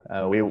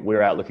We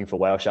were out looking for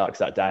whale sharks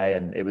that day,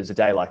 and it was a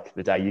day like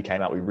the day you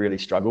came out. We really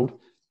struggled,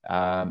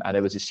 and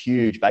there was this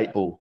huge bait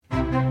bull.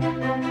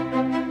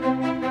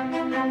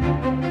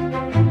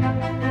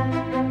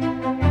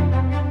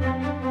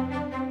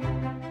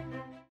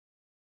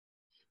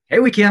 Hey,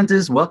 Wiki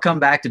Hunters, welcome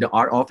back to the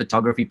Art of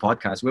Photography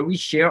podcast, where we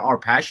share our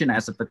passion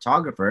as a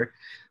photographer,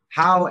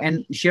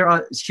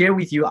 share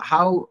with you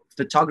how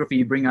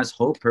photography brings us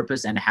hope,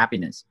 purpose, and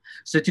happiness.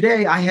 So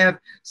today I have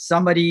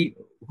somebody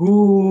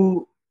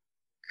who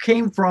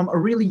came from a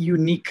really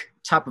unique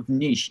type of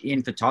niche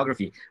in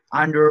photography,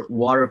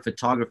 underwater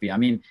photography. I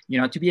mean,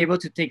 to be able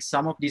to take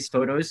some of these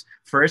photos,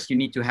 first, you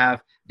need to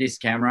have this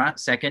camera.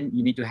 Second,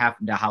 you need to have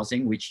the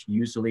housing, which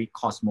usually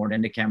costs more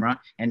than the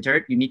camera. And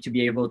third, you need to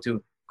be able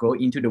to go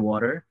into the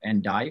water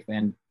and dive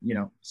and,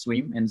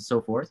 swim and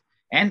so forth,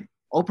 and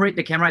operate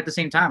the camera at the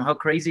same time. How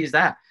crazy is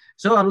that?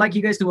 So I'd like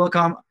you guys to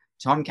welcome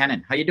Tom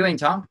Cannon. How you doing,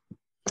 Tom?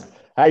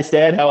 Hey,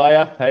 Stan, how are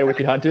you? Hey,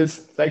 Wicked Hunters.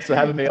 Thanks for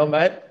having me on,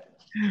 mate.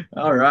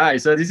 All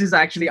right. So this is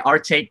actually our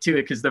take two,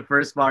 because the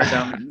first part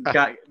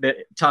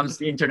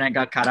Tom's internet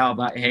got cut out,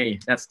 but hey,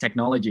 that's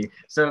technology.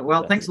 So,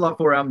 well, thanks a lot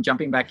for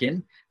jumping back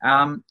in.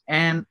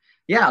 And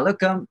yeah,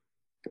 look,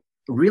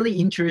 really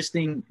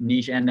interesting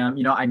niche. And,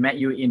 I met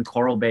you in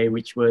Coral Bay,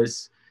 which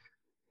was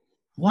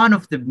one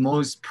of the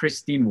most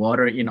pristine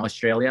water in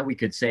Australia, we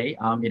could say.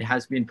 It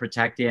has been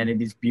protected and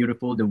it is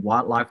beautiful. The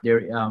wildlife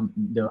there,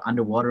 the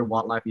underwater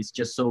wildlife is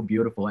just so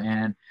beautiful.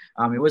 And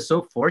it was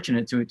so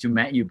fortunate to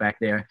meet you back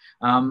there.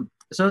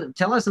 So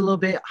tell us a little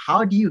bit,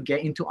 how do you get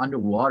into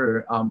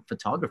underwater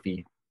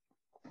photography?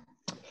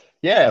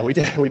 Yeah, we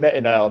did. We met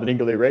in the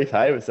Ningaloo Reef.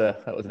 Hey,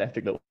 that was an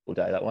epic little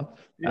day, that one.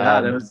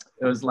 Yeah,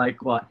 it was like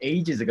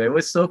ages ago. It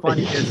was so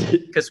funny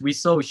because we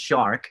saw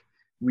shark,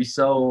 we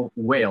saw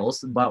whales,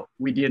 but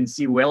we didn't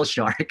see whale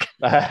shark.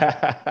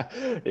 Yeah,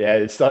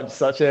 it's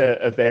such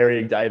a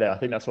varying day there. I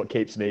think that's what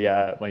keeps me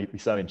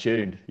so in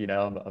tuned.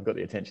 I've got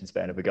the attention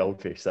span of a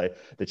goldfish, so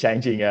the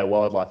changing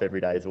wildlife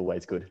every day is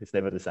always good. It's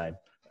never the same.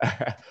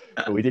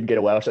 But we didn't get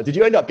a whale shark. Did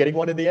you end up getting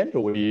one in the end,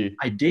 or were you?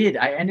 I did.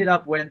 I ended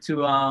up went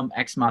to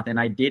Exmouth and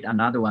I did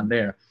another one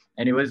there,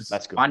 and it was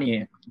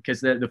funny because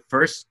the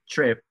first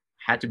trip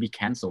had to be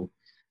canceled.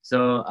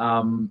 So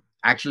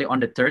actually on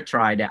the third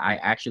try that I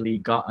actually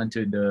got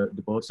onto the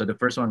boat. So the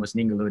first one was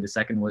Ningaloo, the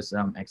second was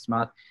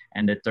Exmouth,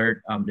 and the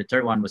third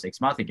one was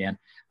Exmouth again.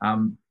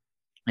 And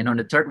on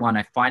the third one,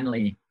 I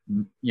finally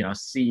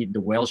see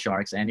the whale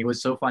sharks, and it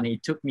was so funny.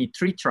 It took me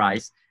 3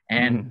 tries.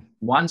 And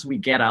once we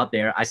get out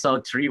there, I saw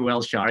 3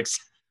 whale sharks.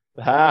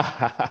 3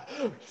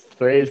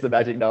 is the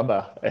magic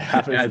number. It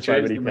happens to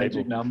so many people.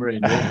 Magic number.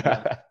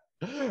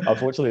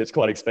 Unfortunately, it's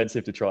quite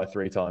expensive to try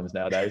 3 times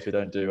nowadays. We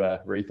don't do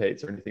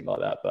repeats or anything like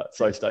that. But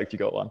so stoked you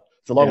got one.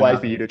 It's a long way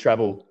for you to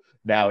travel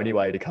now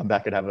anyway to come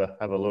back and have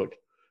a look.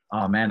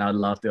 Oh man, I'd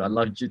love to. I'd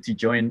love to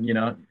join.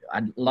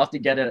 I'd love to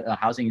get a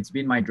housing. It's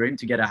been my dream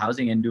to get a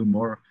housing and do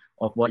more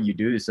of what you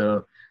do.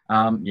 So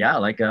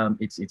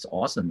it's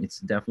awesome. It's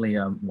definitely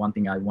one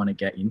thing I want to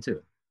get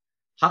into.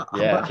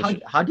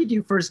 How did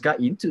you first get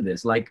into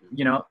this?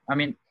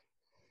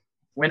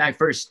 When I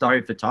first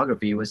started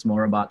photography, it was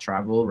more about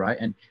travel, right?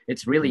 And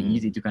it's really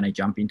easy to kind of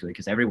jump into it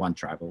because everyone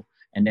travel.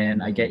 And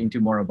then I get into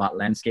more about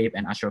landscape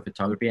and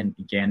astrophotography, and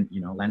again,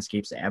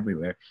 landscapes are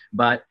everywhere.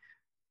 But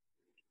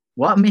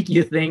what made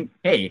you think,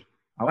 hey,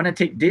 I want to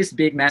take this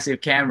big,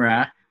 massive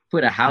camera,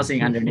 put a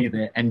housing underneath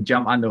it, and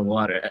jump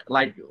underwater?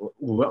 Like,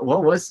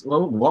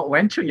 what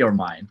went through your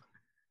mind?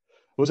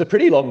 It was a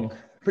pretty long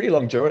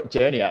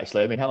journey,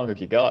 actually. I mean, how long have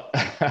you got?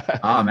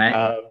 Oh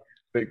man.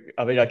 But,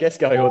 I mean, I guess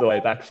going all the way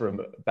back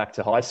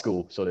to high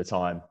school sort of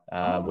time.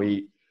 I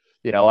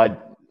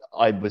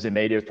was in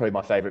media, probably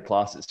my favorite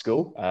class at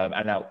school,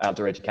 and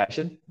outdoor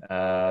education.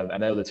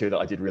 And they were the 2 that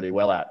I did really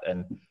well at.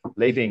 And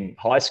leaving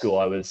high school,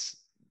 I was,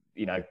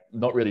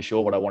 not really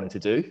sure what I wanted to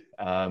do.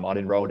 I'd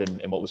enrolled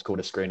in what was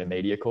called a screen and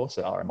media course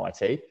at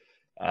RMIT.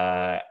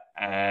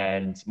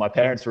 And my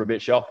parents were a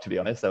bit shocked, to be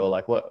honest. They were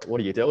like, what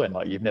are you doing?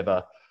 Like, you've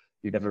never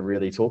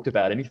really talked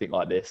about anything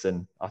like this.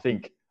 And I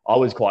think I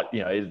was quite,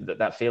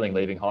 that feeling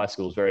leaving high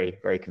school is very,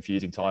 very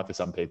confusing time for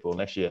some people,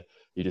 unless you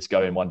just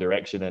go in one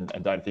direction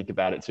and don't think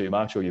about it too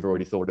much, or you've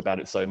already thought about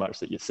it so much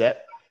that you're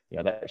set.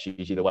 That's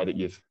usually the way that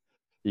you're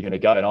going to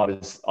go. And I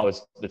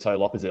was the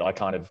total opposite. I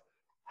kind of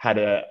had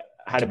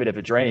a bit of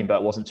a dream,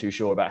 but wasn't too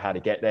sure about how to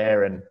get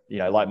there. And,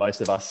 like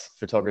most of us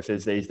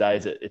photographers these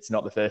days, it's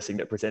not the first thing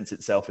that presents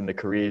itself in the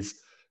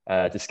careers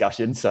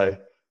discussion. So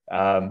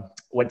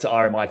went to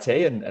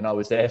RMIT and I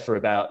was there for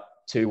about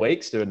 2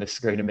 weeks doing the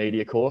screen and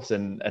media course,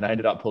 and I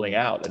ended up pulling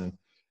out, and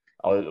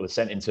I was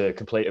sent into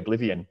complete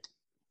oblivion.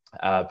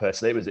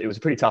 Personally, it was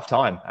a pretty tough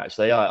time,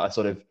 actually. I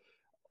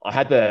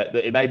had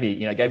it made me,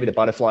 gave me the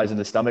butterflies in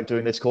the stomach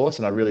doing this course,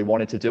 and I really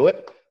wanted to do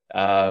it.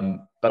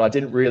 But I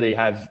didn't really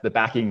have the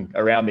backing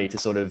around me to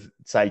sort of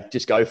say,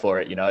 just go for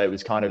it. It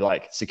was kind of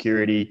like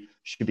security,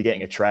 should be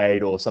getting a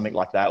trade or something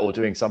like that, or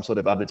doing some sort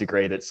of other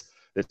degree that's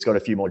got a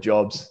few more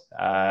jobs.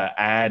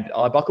 And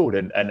I buckled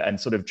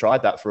and sort of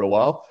tried that for a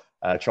while.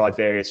 Tried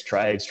various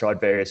trades,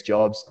 tried various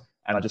jobs.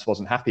 and I just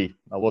wasn't happy.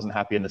 I wasn't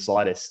happy in the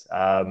slightest.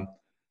 And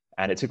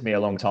it took me a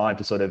long time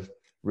to sort of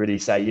really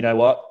say, you know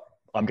what,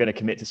 I'm going to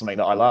commit to something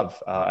that I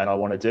love and I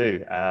want to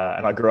do.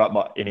 And I grew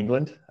up in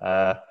England,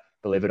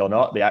 believe it or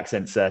not. The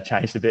accent's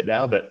changed a bit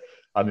now, but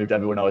I moved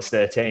over when I was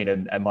 13,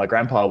 and my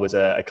grandpa was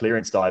a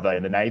clearance diver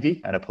in the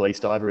Navy and a police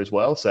diver as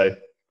well. So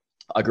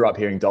I grew up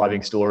hearing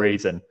diving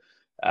stories, and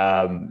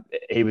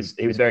he was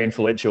very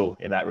influential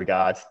in that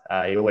regard.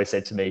 He always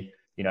said to me,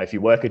 you know, if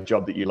you work a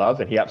job that you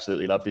love, and he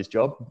absolutely loved his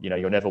job, you know,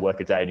 you'll never work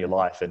a day in your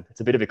life. And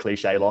it's a bit of a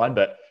cliche line,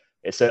 but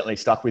it certainly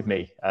stuck with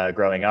me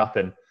growing up.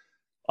 And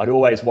I'd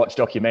always watch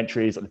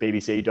documentaries like the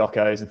BBC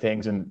docos and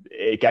things, and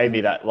it gave me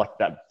that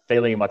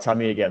feeling in my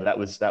tummy again. That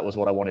was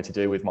what I wanted to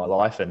do with my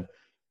life, and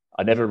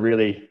I never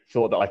really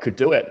thought that I could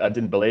do it. I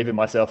didn't believe in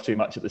myself too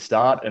much at the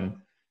start, and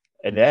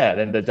yeah,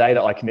 then the day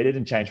that I committed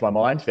and changed my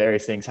mind,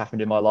 various things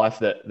happened in my life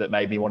that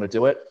made me want to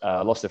do it.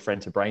 I lost a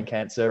friend to brain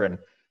cancer, and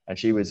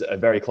she was a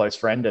very close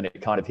friend, and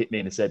it kind of hit me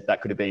and said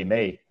that could have been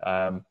me.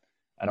 And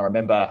I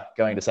remember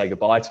going to say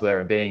goodbye to her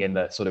and being in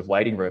the sort of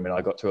waiting room, and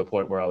I got to a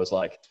point where I was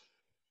like,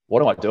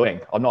 what am I doing?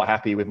 I'm not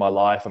happy with my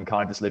life. I'm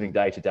kind of just living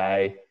day to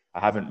day. I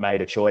haven't made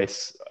a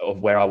choice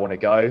of where I want to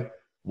go.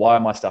 Why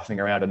am I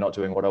stuffing around and not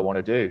doing what I want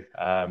to do?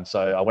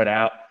 So I went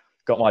out,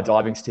 got my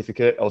diving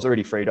certificate. I was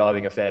already free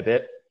diving a fair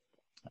bit,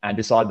 and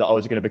decided that I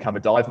was going to become a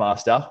dive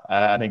master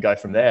and then go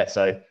from there.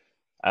 So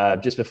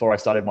just before I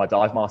started my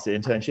dive master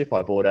internship,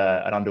 I bought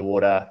an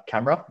underwater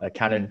camera, a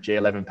Canon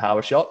G11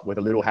 power shot with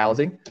a little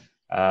housing.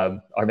 I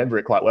remember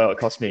it quite well. It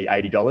cost me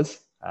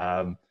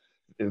 $80.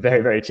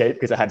 Very, very cheap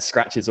because it had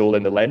scratches all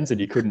in the lens,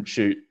 and you couldn't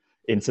shoot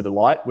into the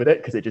light with it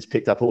because it just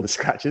picked up all the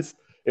scratches.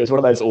 It was one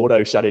of those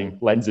auto shutting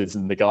lenses,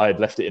 and the guy had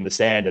left it in the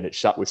sand and it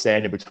shut with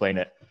sand in between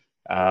it.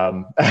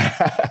 And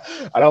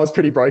I was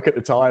pretty broke at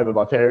the time, and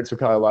my parents were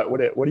kind of like,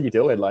 what are you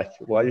doing? Like,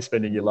 why are you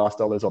spending your last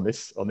dollars on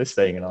this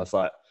thing? And I was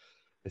like,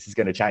 this is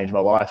going to change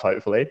my life,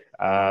 hopefully.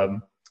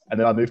 And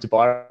then I moved to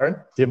Byron,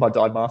 did my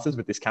dive masters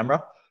with this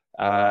camera.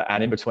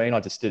 And in between, I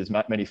just did as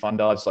many fun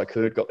dives as I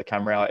could, got the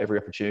camera out every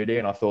opportunity.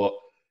 And I thought,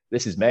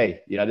 this is me,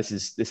 you know,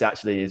 this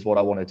actually is what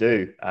I want to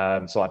do.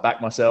 So I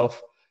backed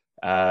myself,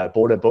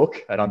 bought a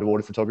book, an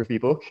underwater photography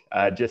book,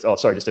 just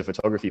a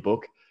photography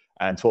book,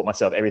 and taught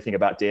myself everything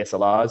about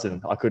DSLRs.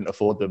 And I couldn't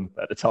afford them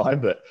at the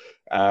time, but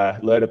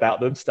learned about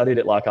them, studied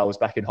it like I was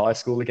back in high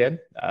school again,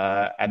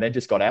 and then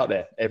just got out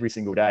there every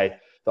single day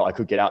that I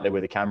could get out there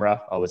with a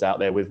camera. I was out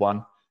there with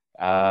one.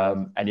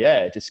 And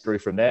yeah, it just grew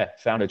from there.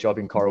 Found a job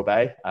in Coral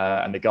Bay,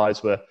 and the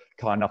guys were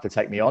kind enough to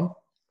take me on,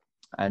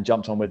 and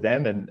jumped on with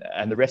them,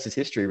 and the rest is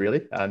history,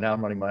 really. Now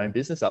I'm running my own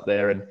business up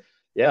there, and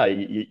yeah,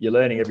 you're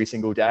learning every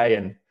single day,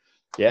 and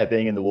yeah,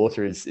 being in the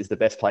water is the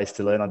best place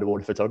to learn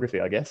underwater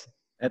photography, I guess.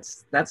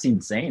 That's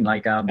insane.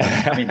 Like, I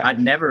mean, I'd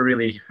never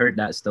really heard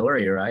that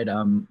story, right?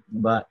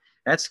 But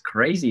that's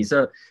crazy.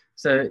 So,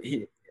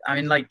 I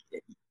mean, like,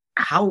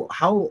 how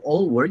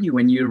old were you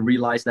when you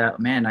realized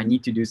that, man, I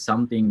need to do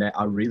something that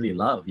I really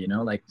love, you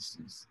know, like?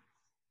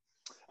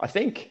 I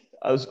think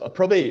I was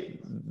probably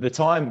the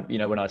time, you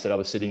know, when I said I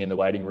was sitting in the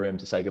waiting room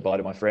to say goodbye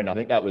to my friend, I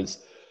think I was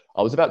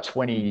about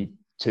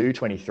 22,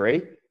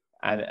 23.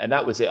 And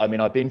that was it. I mean,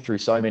 I've been through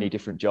so many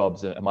different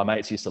jobs, and my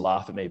mates used to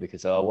laugh at me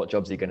because, oh, what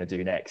jobs are you going to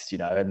do next? You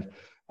know, and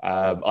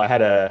I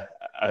had a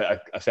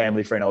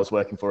family friend I was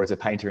working for as a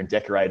painter and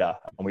decorator,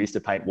 and we used to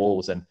paint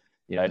walls. And,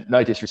 you know,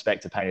 no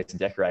disrespect to painters and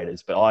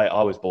decorators, but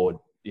I was bored,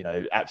 you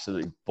know,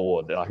 absolutely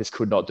bored, and I just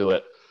could not do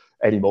it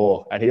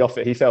anymore. And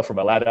he fell from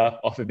a ladder,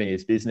 offered me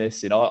his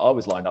business. You know, I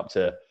was lined up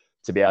to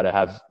be able to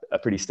have a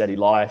pretty steady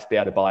life, be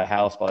able to buy a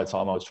house by the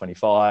time I was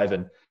 25,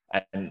 and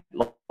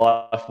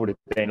life would have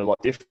been a lot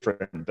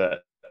different,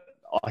 but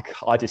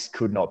I just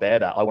could not bear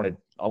that. I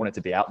wanted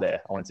to be out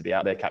there. I wanted to be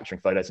out there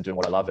capturing photos and doing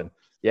what I love. And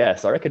yeah,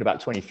 so I reckon about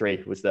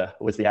 23 was the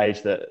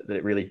age that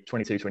it really,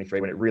 22,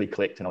 23, when it really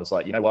clicked. And I was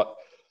like, you know what,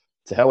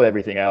 to hell with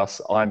everything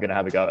else. I'm going to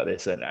have a go at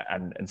this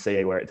and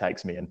see where it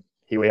takes me. And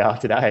here we are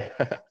today.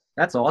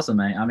 That's awesome,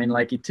 man. I mean,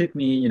 like, it took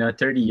me,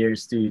 30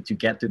 years to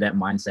get to that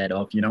mindset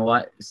of, you know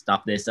what,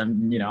 stop this.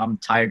 I'm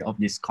tired of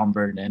this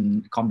comfort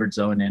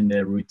zone and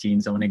the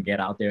routines. I want to get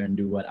out there and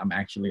do what I'm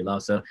actually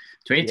love. So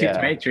 22,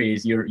 23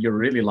 is you're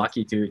really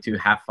lucky to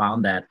have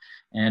found that.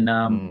 And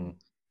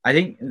I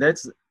think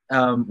that's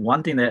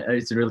one thing that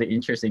is really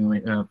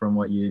interesting from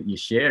what you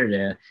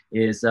shared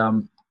is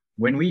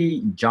when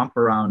we jump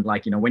around,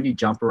 like, when you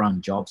jump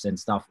around jobs and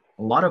stuff,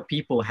 a lot of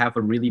people have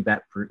a really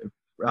bad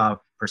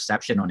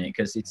perception on it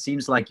because it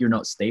seems like you're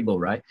not stable,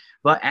 right?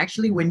 But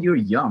actually, when you're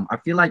young, I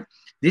feel like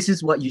this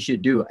is what you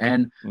should do.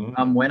 And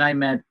when I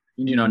met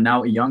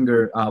now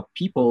younger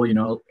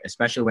people,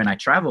 especially when I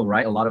travel,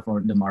 right, a lot of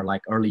them are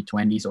like early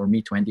 20s or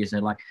mid 20s.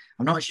 They're like,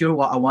 I'm not sure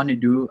what I want to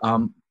do,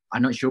 I'm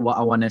not sure what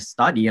I want to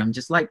study. I'm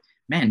just like,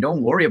 man,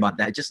 don't worry about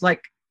that, just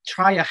like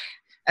try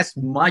as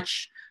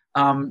much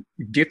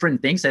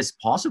different things as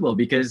possible,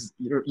 because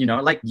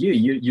like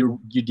you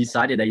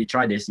decided that you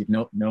try this,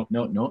 no,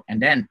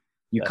 and then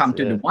you come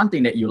to the one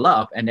thing that you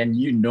love, and then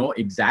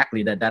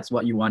exactly that's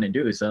what you want to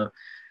do. So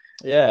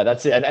yeah,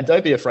 that's it. And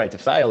don't be afraid to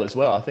fail as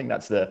well. I think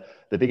that's the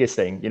biggest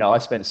thing. I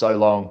spent so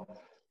long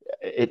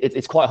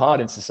it's quite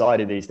hard in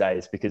society these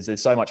days because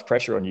there's so much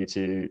pressure on you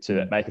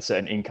to make a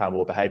certain income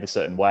or behave a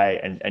certain way.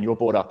 And you're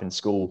brought up in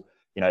school,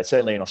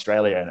 certainly in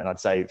Australia, and I'd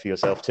say for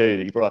yourself too,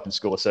 that you're brought up in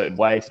school a certain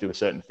way to do a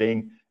certain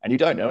thing, and you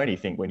don't know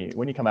anything when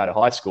you come out of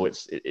high school.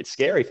 It's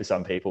scary for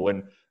some people,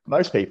 and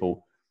most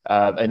people,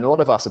 and a lot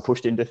of us are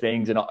pushed into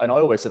things. And I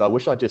always said, I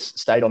wish I just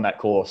stayed on that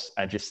course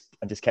and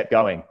just kept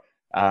going.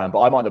 But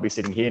I might not be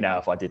sitting here now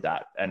if I did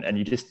that. And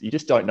you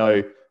just don't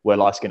know where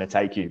life's going to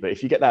take you. But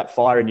if you get that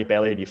fire in your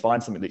belly and you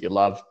find something that you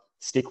love,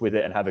 stick with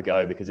it and have a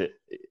go, because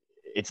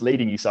it's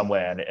leading you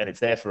somewhere, and it's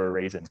there for a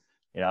reason,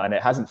 and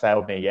it hasn't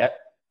failed me yet.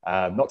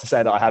 Not to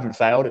say that I haven't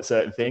failed at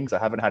certain things. I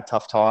haven't had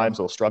tough times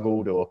or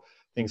struggled or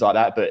things like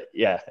that. But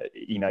yeah,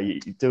 you're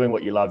doing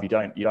what you love. You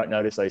don't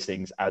notice those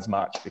things as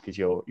much because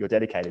you're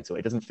dedicated to it.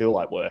 It doesn't feel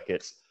like work.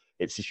 It's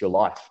just your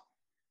life.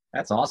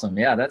 That's awesome.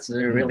 Yeah, that's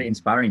really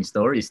inspiring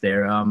stories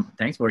there.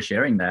 Thanks for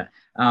sharing that.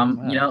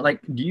 Wow.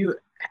 Like, do you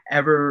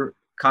ever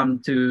come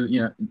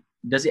to,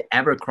 does it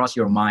ever cross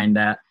your mind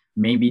that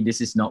maybe this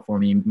is not for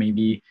me?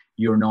 Maybe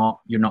you're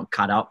not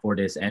cut out for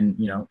this.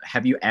 And,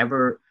 have you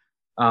ever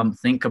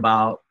think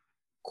about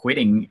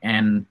quitting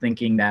and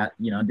thinking that,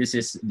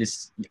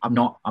 I'm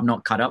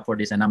not cut out for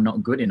this and I'm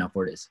not good enough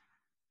for this?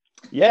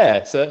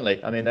 Yeah,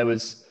 certainly. I mean,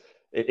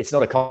 it's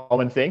not a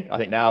common thing. I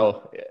think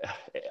now,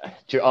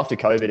 after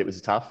COVID, it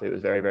was tough. It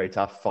was very, very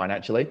tough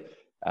financially.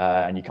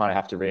 And you kind of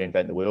have to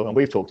reinvent the wheel. And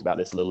we've talked about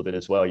this a little bit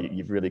as well.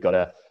 You've really got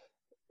to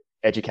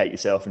educate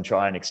yourself and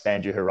try and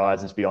expand your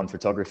horizons beyond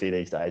photography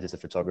these days as a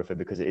photographer,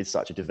 because it is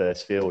such a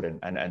diverse field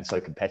and so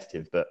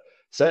competitive. But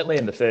certainly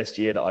in the first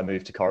year that I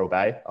moved to Coral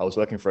Bay, I was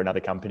working for another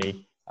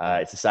company.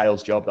 It's a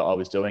sales job that I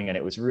was doing, and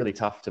it was really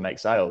tough to make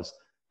sales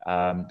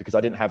because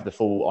I didn't have the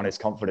full honest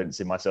confidence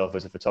in myself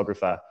as a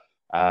photographer.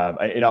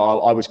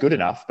 I was good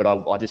enough, but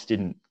I just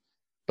didn't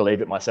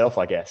believe it myself,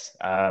 I guess.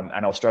 And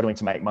I was struggling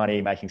to make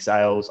money, making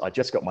sales. I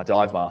just got my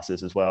dive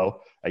masters as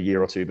well a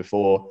year or two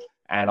before.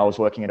 And I was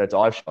working at a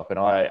dive shop, and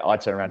I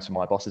turned around to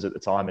my bosses at the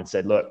time and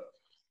said, look,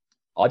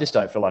 I just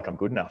don't feel like I'm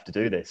good enough to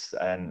do this.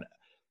 And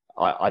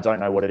I don't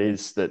know what it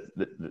is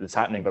that's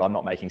happening, but I'm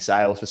not making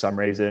sales for some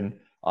reason.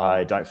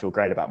 I don't feel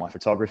great about my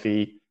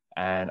photography.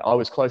 And I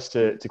was close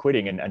to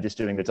quitting and just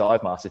doing the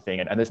dive master thing.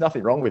 And there's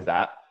nothing wrong with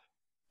that.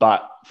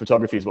 But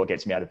photography is what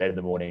gets me out of bed in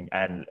the morning.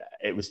 And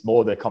it was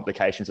more the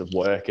complications of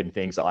work and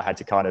things that I had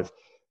to kind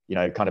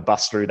of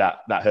bust through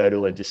that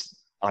hurdle and just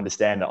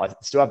understand that I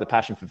still have the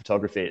passion for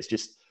photography. It's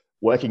just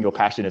working your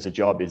passion as a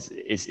job is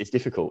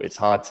difficult. It's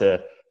hard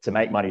to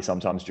make money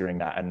sometimes during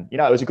that. And,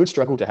 it was a good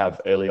struggle to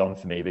have early on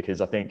for me,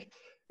 because I think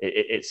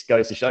it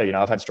goes to show,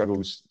 I've had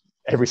struggles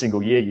every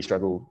single year. You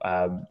struggle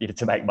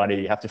to make money,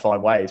 you have to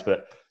find ways.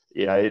 But,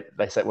 they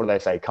say, what do they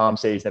say? Calm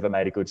seas never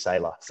made a good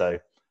sailor. So,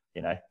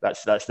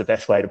 that's the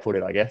best way to put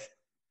it, I guess.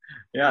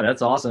 Yeah,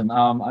 that's awesome.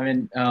 I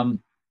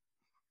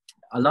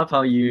love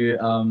how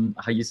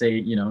you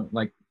say,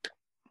 like,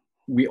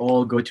 we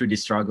all go through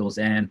these struggles,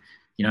 and,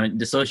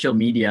 the social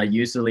media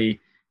usually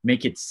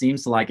make it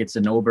seems like it's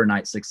an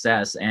overnight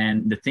success.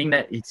 And the thing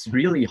that it's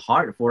really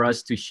hard for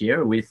us to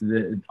share with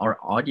our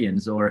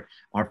audience or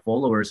our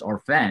followers or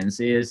fans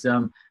is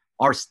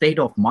our state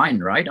of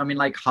mind, right? I mean,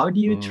 like, how do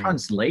you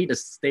translate a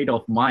state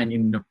of mind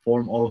in the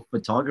form of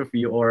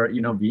photography or,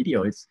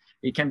 video?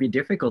 It can be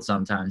difficult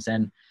sometimes.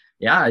 And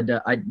yeah,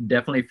 I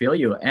definitely feel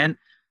you. And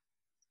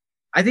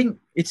I think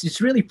it's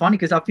really funny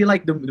because I feel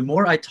like the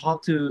more I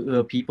talk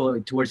to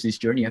people towards this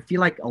journey, I feel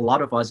like a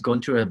lot of us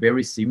gone through a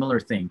very similar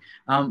thing.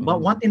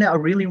 But one thing that I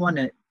really want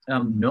to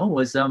know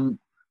was, do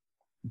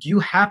you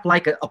have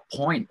like a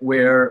point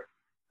where,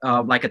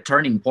 like a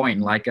turning point,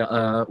 like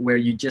where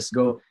you just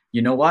go,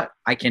 you know what,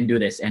 I can do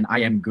this and I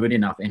am good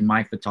enough and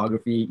my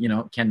photography,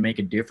 can make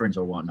a difference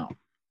or whatnot?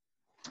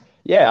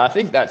 Yeah, I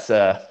think that's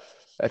a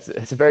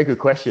very good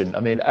question.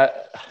 I mean,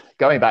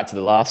 going back to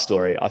the last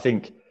story, I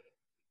think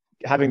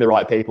having the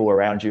right people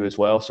around you as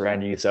well,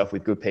 surrounding yourself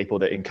with good people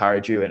that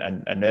encourage you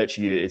and nurture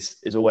you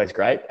is always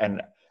great.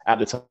 And at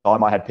the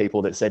time I had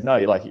people that said, no,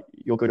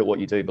 you're good at what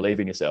you do,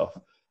 believe in yourself.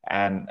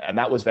 And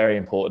that was very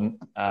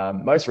important.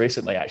 Most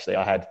recently, actually,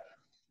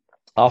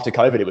 after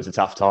COVID, it was a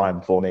tough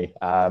time for me.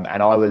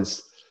 And I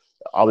was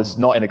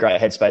not in a great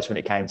headspace when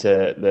it came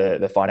to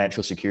the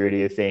financial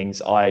security of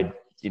things.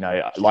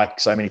 Like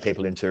so many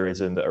people in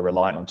tourism that are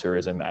reliant on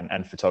tourism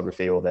and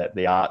photography or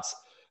the arts,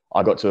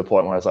 I got to a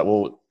point where I was like,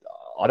 well,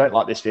 I don't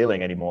like this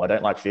feeling anymore. I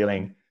don't like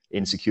feeling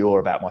insecure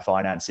about my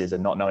finances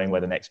and not knowing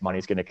where the next money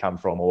is going to come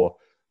from, or,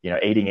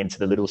 eating into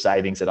the little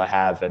savings that I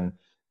have. And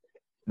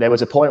there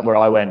was a point where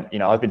I went,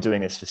 I've been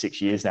doing this for 6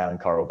 years now in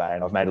Coral Bay,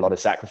 and I've made a lot of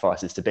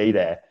sacrifices to be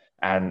there.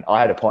 And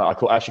I had a point,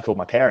 I actually called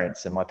my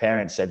parents, and my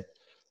parents said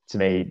to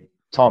me,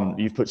 Tom,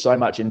 you've put so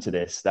much into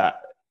this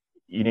that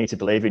you need to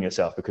believe in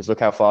yourself, because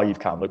look how far you've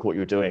come. Look what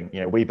you're doing.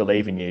 We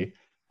believe in you.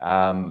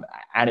 And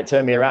it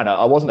turned me around.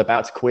 I wasn't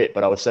about to quit,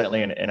 but I was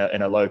certainly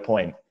in a low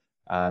point.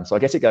 So I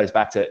guess it goes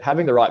back to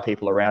having the right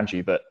people around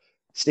you. But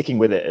sticking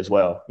with it as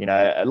well. You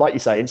know, like you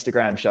say,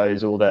 Instagram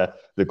shows all the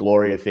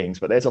glory of things,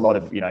 but there's a lot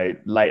of, you know,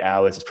 late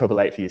hours. It's probably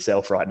late for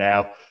yourself right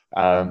now.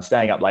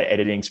 Staying up late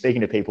editing,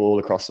 speaking to people all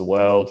across the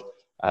world.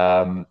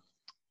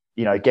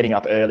 You know, getting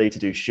up early to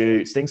do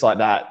shoots, things like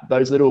that.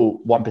 Those little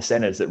one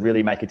percenters that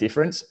really make a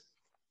difference.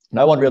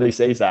 No one really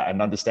sees that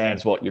and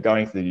understands what you're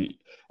going through,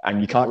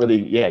 and you can't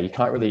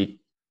really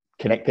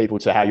connect people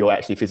to how you're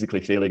actually physically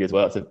feeling as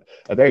well. It's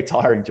a very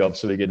tiring job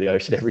swimming in the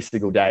ocean every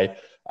single day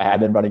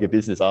and then running a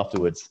business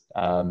afterwards.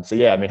 So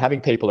yeah, I mean,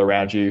 having people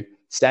around you,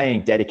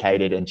 staying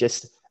dedicated, and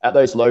just at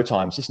those low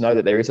times, just know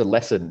that there is a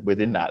lesson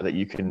within that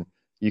you can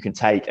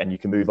take and you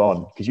can move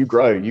on, because you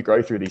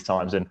grow through these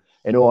times. And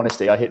in all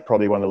honesty, I hit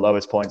probably one of the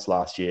lowest points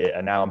last year,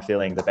 and now I'm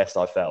feeling the best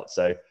I've felt.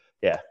 So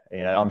yeah,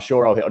 you know, I'm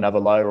sure I'll hit another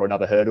low or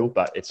another hurdle,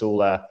 but it's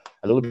all a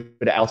little bit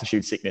of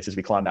altitude sickness as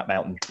we climb that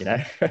mountain, you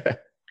know.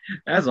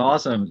 That's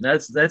awesome.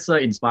 That's so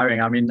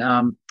inspiring. I mean,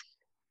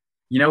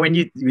 you know, when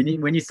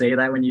you say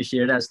that, when you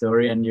share that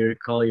story and you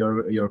call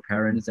your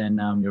parents,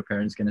 and your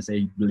parents gonna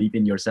say believe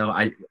in yourself,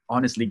 I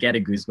honestly get a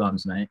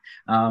goosebumps, man.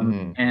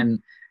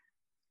 And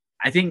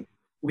I think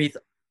with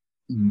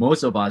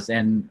most of us,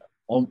 and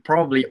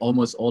probably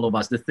almost all of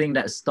us, the thing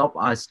that stop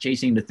us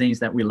chasing the things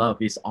that we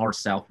love is our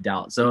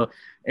self-doubt. So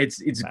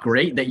it's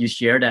great that you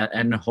share that,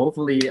 and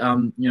hopefully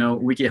you know,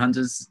 Wiki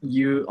Hunters,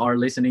 you are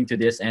listening to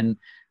this, and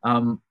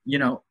you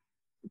know,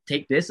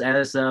 take this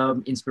as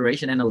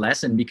inspiration and a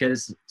lesson,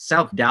 because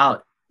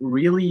self-doubt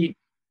really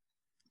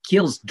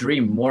kills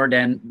dream more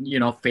than, you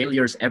know,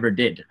 failures ever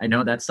did. I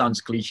know that sounds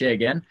cliche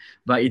again,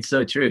 but it's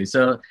so true.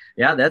 So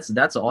yeah,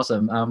 that's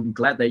awesome. I'm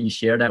glad that you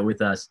share that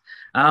with us.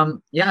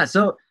 Yeah,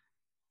 so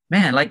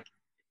man, like,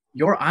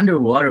 your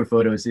underwater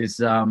photos is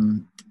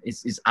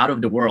out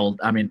of the world.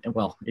 I mean,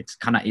 well, it's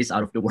kind of is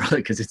out of the world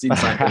because it's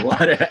inside the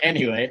water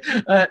anyway.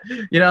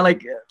 You know,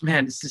 like,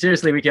 man,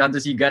 seriously, we can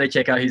just, you got to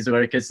check out his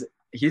work, because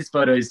his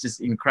photo is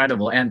just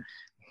incredible. And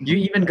you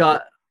even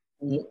got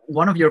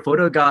one of your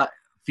photo got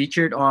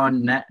featured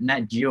on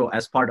Nat Geo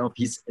as part of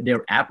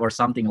their app or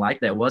something like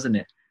that, wasn't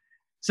it?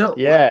 So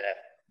yeah.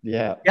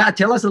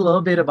 Tell us a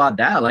little bit about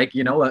that. Like,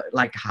 you know,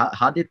 like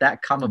how did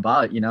that come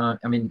about? You know,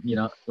 I mean, you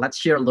know, let's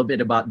share a little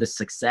bit about the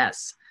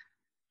success.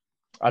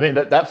 I mean,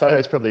 that photo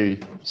is probably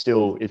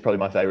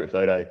my favorite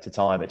photo to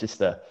time. It just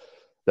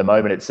the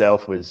moment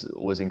itself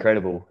was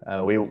incredible.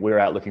 We were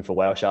out looking for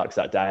whale sharks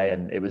that day,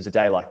 and it was a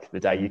day like the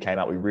day you came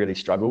up. We really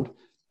struggled,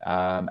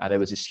 and there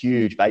was this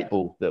huge bait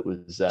ball that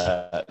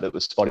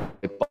was spotted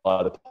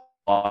by the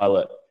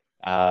pilot,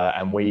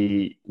 and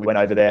we went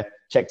over there,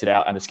 checked it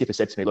out, and the skipper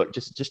said to me, "Look,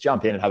 just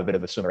jump in and have a bit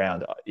of a swim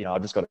around. You know,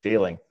 I've just got a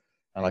feeling."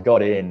 And I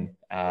got in,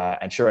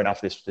 and sure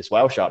enough, this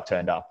whale shark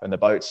turned up, and the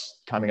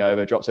boat's coming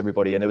over, drops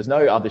everybody, and there was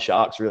no other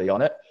sharks really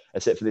on it,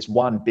 except for this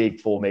one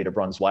big 4-meter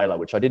bronze whaler,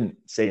 which I didn't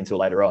see until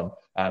later on.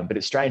 But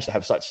it's strange to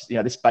have such, you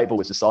know, this bait ball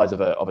was the size of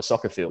a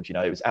soccer field. You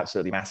know, it was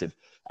absolutely massive,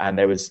 and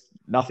there was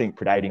nothing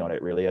predating on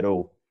it really at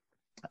all,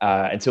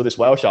 until this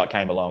whale shark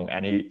came along.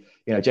 And he,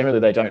 you know, generally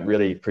they don't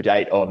really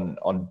predate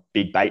on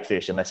big bait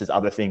fish unless there's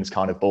other things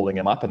kind of balling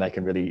them up, and they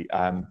can really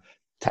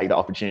take the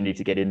opportunity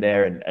to get in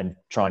there and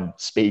try and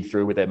speed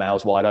through with their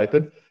mouths wide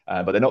open.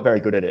 But they're not very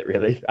good at it,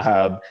 really.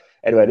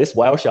 Anyway, this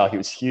whale shark, it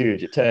was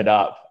huge. It turned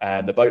up,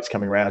 and the boat's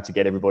coming around to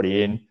get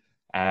everybody in.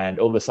 And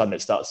all of a sudden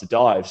it starts to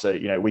dive. So,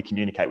 you know, we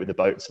communicate with the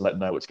boats to let them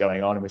know what's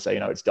going on. And we say, you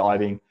know, it's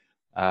diving.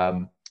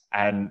 And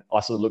I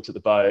sort of looked at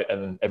the boat,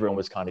 and everyone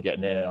was kind of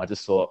getting in. And I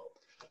just thought,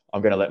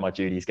 I'm going to let my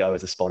duties go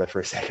as a spotter for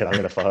a second. I'm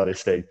going to follow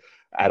this thing.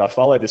 And I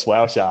followed this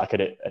whale shark,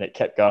 and it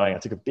kept going. I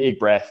took a big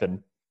breath,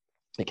 and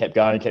it kept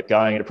going and kept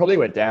going. And it probably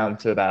went down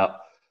to about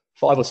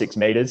 5 or 6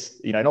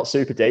 meters, you know, not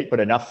super deep, but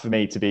enough for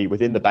me to be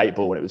within the bait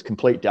ball. And it was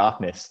complete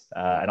darkness.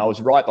 And I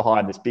was right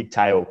behind this big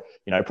tail,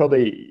 you know,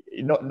 probably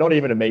not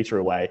even a meter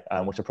away,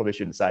 which I probably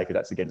shouldn't say because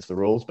that's against the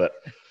rules. But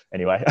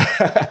anyway,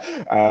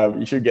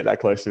 you shouldn't get that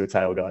close to a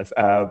tail, guys.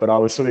 But I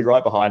was swimming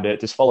right behind it,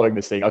 just following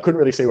this thing. I couldn't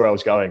really see where I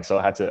was going, so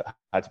I had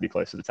to be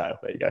close to the tail.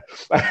 There you go.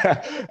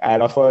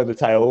 And I followed the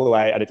tail all the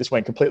way, and it just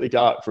went completely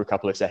dark for a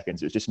couple of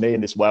seconds. It was just me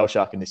and this whale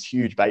shark and this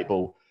huge bait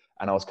ball.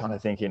 And I was kind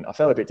of thinking, I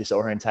felt a bit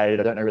disorientated.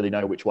 I don't really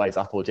know which way is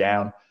up or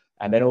down.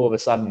 And then all of a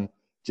sudden,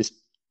 just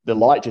the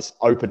light just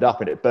opened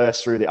up, and it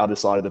burst through the other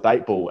side of the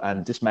bait ball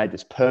and just made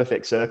this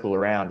perfect circle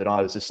around. And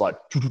I was just like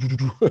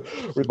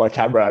with my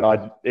camera,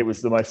 and it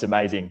was the most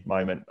amazing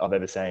moment I've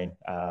ever seen.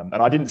 And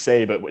I didn't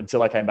see, but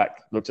until I came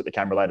back, looked at the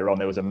camera later on,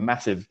 there was a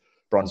massive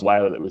bronze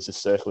whaler that was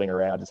just circling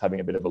around, just having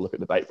a bit of a look at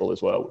the bait ball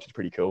as well, which is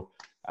pretty cool.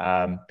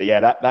 But yeah,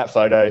 that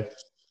photo,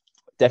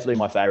 definitely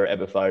my favorite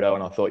ever photo.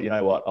 And I thought, you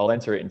know what, I'll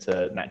enter it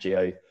into Nat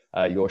Geo,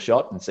 your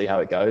shot, and see how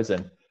it goes.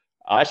 And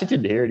I actually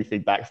didn't hear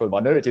anything back from them. I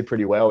knew it did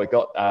pretty well. It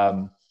got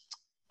an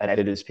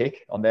editor's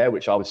pick on there,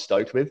 which I was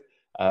stoked with.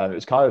 It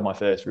was kind of my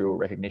first real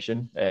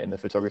recognition in the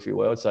photography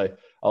world. So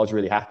I was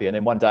really happy. And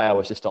then one day I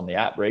was just on the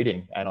app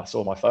reading, and I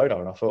saw my photo,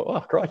 and I thought, oh,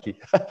 crikey,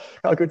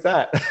 how good's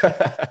that?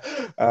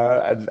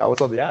 And I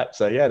was on the app.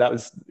 So yeah,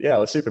 I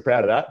was super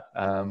proud of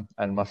that.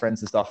 And my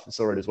friends and stuff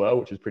saw it as well,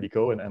 which was pretty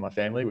cool. And my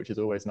family, which is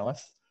always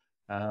nice.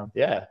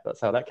 Yeah, that's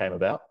how that came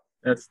about.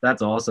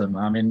 That's awesome.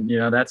 I mean,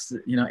 that's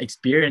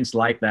experience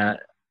like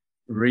that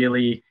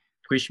really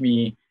push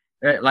me,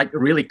 like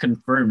really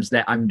confirms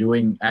that I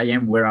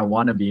am where I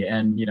want to be.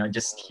 And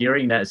just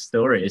hearing that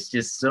story is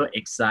just so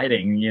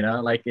exciting.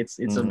 Like it's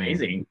Mm.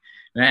 amazing,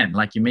 man.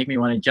 Like you make me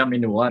want to jump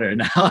in the water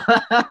now.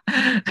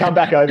 Come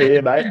back over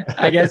here, mate.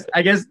 I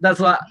guess that's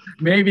what,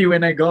 maybe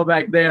when I go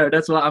back there,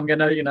 that's what I'm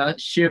gonna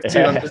shift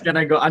to. I'm just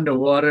gonna go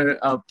underwater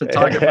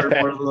photographer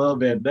for a little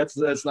bit.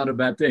 That's not a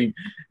bad thing,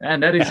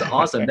 and that is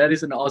awesome. That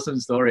is an awesome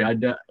story.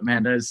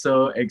 Man, that is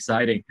so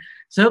exciting.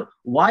 So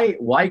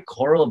why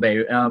Coral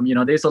Bay?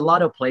 There's a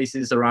lot of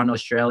places around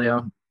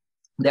Australia.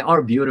 They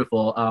are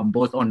beautiful,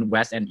 both on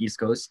west and east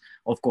coast.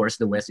 Of course,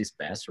 the west is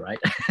best, right?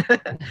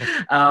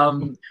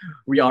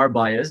 We are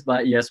biased,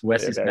 but yes,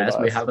 west Yeah, is very best.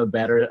 We nice. have a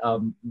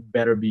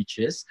better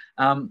beaches.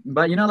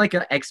 But like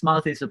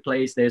Exmouth is a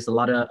place. There's a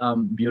lot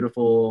of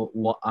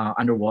beautiful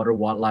underwater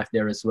wildlife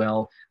there as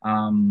well.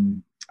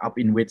 Up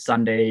in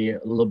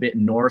Whitsunday, a little bit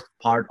north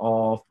part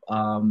of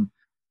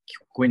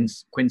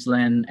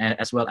Queensland,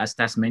 as well as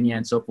Tasmania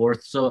and so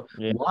forth. So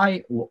Yeah.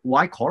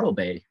 why Coral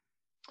Bay?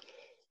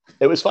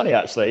 It was funny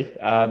actually.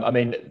 I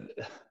mean,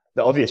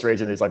 the obvious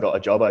reason is I got a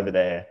job over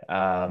there,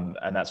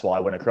 and that's why I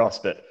went across.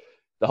 But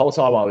the whole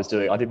time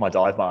I did my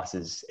dive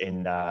masters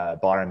in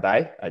Byron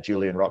Bay at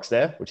Julian Rocks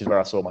there, which is where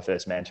I saw my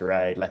first manta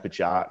ray, leopard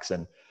sharks,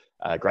 and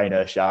grey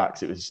nurse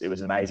sharks. It was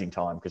an amazing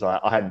time because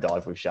I hadn't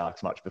dived with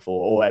sharks much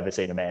before or ever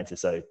seen a manta.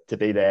 So to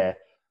be there,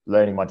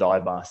 learning my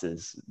dive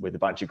masters with a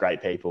bunch of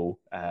great people,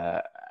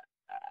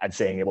 and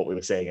seeing what we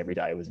were seeing every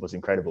day was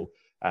incredible.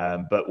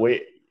 But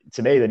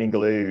to me, the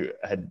Ningaloo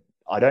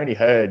I'd only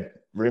heard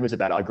rumors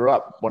about it. I grew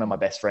up, one of my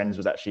best friends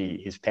was actually,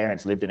 his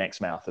parents lived in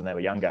Exmouth and they were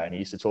younger, and he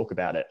used to talk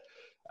about it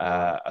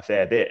a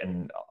fair bit.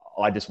 And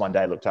I just one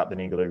day looked up the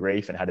Ningaloo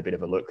Reef and had a bit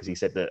of a look because he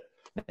said that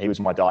he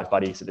was my dive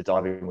buddy. So the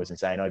diving was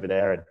insane over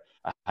there. And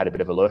I had a bit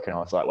of a look and I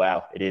was like,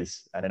 wow, it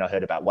is. And then I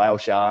heard about whale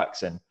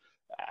sharks, and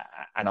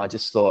I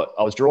just thought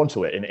I was drawn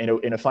to it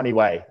in a funny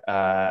way.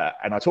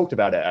 And I talked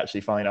about it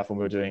actually, funny enough, when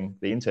we were doing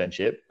the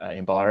internship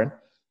in Byron.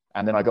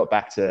 And then I got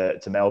back to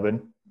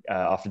Melbourne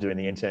after doing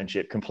the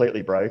internship,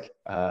 completely broke,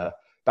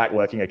 back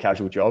working a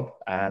casual job.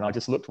 And I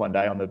just looked one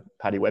day on the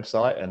PADI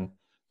website and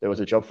there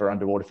was a job for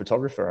underwater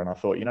photographer. And I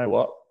thought, you know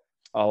what,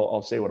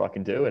 I'll see what I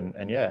can do.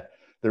 And yeah,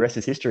 the rest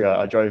is history.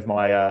 I drove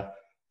my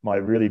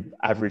really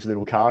average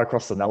little car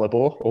across the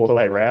Nullarbor all the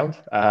way around,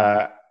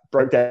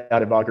 broke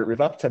down in Margaret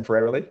River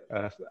temporarily,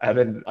 and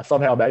then I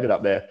somehow made it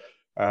up there.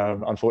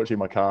 Unfortunately,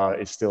 my car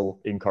is still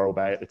in Coral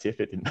Bay at the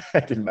tip. It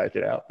didn't make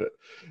it out, but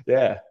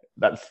yeah,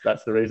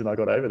 that's the reason I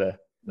got over there.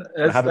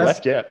 And I haven't That's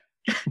left yet.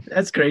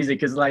 that's crazy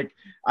because like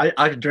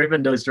I've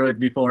driven those roads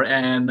before,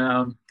 and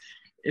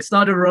it's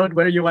not a road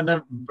where you want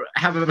to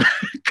have a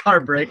car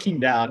breaking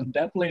down.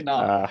 Definitely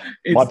not.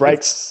 My It's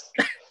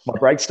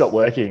brakes stopped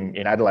working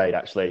in Adelaide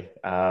actually.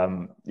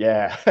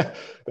 Yeah,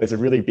 there's a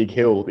really big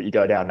hill that you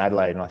go down in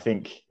Adelaide, and I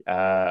think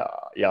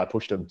I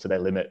pushed them to their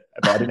limit,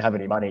 but I didn't have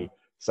any money.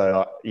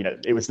 So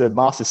it was the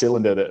master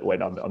cylinder that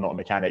went. I'm not a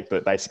mechanic,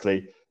 but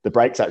basically the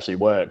brakes actually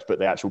worked, but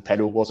the actual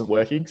pedal wasn't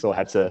working. So I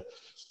had to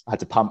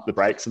pump the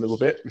brakes a little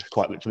bit,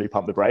 quite literally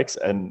pump the brakes.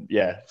 And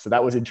yeah, so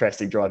that was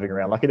interesting driving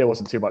around. Lucky there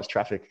wasn't too much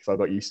traffic, so I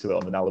got used to it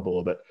on the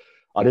Nullarbor, but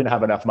I didn't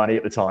have enough money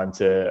at the time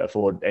to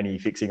afford any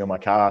fixing on my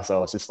car. So I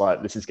was just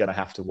like, this is going to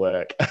have to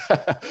work.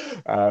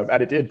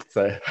 And it did.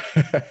 So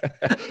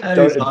that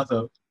is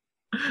awesome.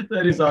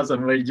 That is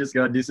awesome. Where you just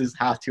go, this is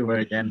how to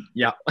work, and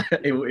yeah,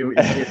 it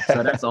did.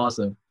 So that's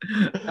awesome.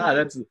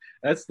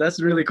 That's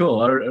really cool.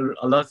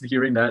 I love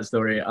hearing that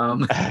story.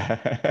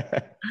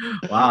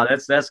 Wow,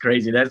 that's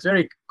crazy. That's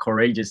very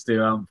courageous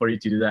to for you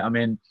to do that. I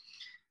mean,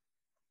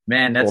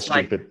 man, or that's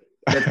like stupid.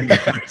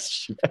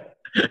 that's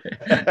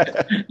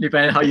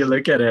depending how you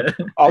look at it.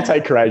 I'll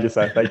take courageous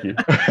though. Thank you.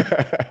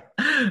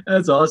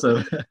 That's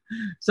awesome.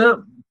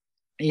 So,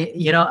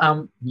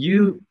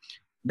 you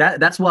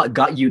that's what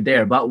got you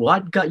there. But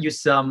what got you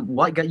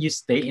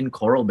stay in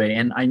Coral Bay?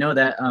 And I know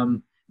that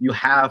you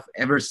have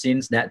ever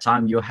since that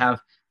time you have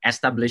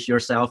established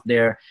yourself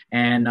there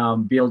and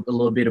built a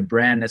little bit of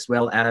brand as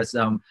well as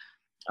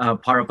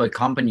part of a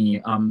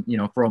company,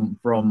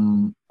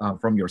 from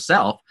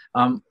yourself.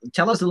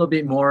 Tell us a little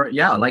bit more,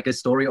 like a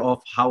story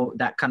of how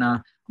that kind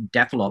of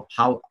developed,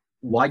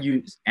 why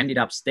you ended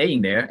up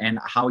staying there, and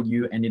how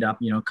you ended up,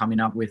 coming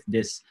up with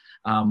this,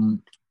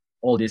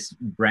 all these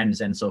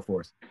brands and so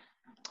forth.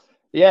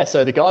 Yeah,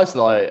 so the guys that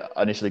I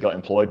initially got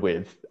employed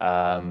with,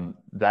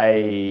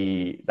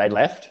 they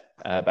left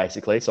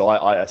basically. So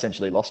I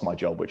essentially lost my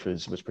job, which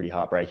was pretty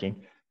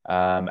heartbreaking.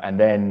 And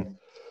then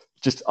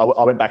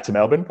I went back to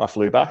Melbourne. I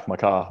flew back. My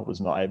car was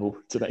not able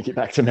to make it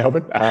back to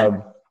Melbourne.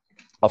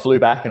 I flew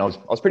back, and I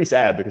was pretty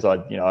sad because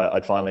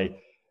I'd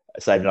finally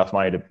saved enough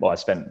money I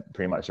spent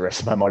pretty much the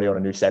rest of my money on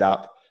a new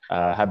setup.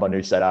 Had my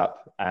new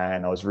setup,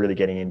 and I was really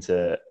getting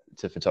into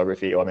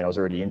photography. I mean, I was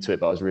already into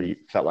it, but I was really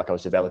felt like I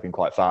was developing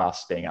quite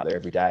fast, being out there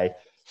every day.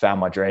 Found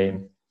my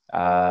dream,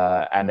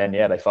 and then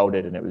they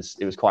folded, and it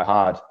was quite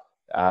hard.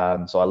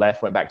 So I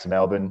left, went back to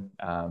Melbourne,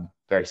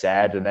 very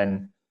sad, and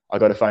then I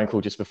got a phone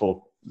call just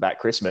before that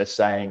Christmas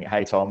saying,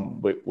 "Hey,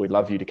 Tom, we'd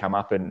love you to come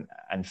up and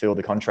fill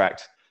the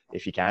contract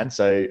if you can."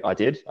 So I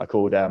did. I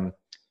called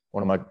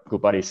one of my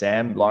good buddies,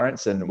 Sam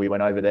Lawrence, and we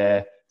went over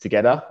there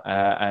together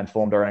and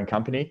formed our own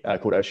company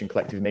called Ocean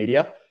Collective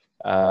Media.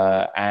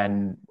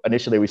 And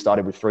initially we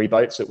started with 3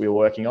 boats that we were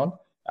working on,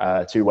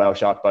 2 whale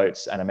shark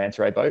boats and a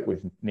manta ray boat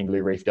with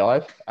Ningaloo Reef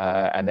Dive.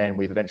 And then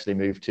we've eventually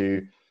moved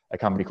to a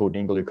company called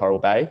Ningaloo Coral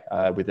Bay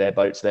with their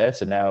boats there.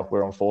 So now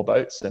we're on 4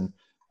 boats, and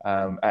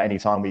at any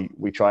time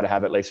we try to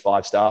have at least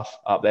 5 staff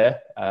up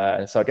there.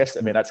 So I guess,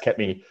 I mean, that's kept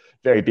me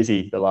very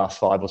busy the last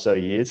 5 or so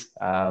years.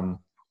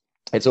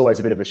 It's always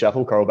a bit of a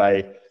shuffle. Coral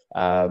Bay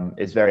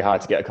is very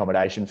hard to get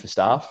accommodation for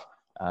staff.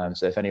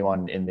 So if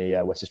anyone in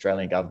the West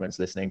Australian government's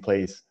listening,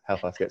 please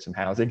help us get some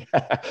housing.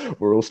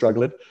 We're all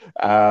struggling.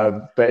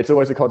 But it's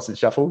always a constant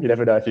shuffle. You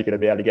never know if you're going to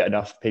be able to get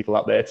enough people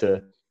up there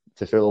to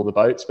fill all the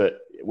boats,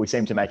 but we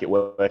seem to make it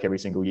work every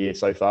single year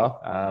so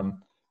far.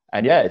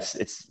 And yeah,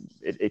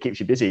 it keeps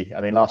you busy.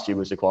 I mean, last year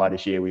was the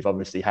quietest year we've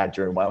obviously had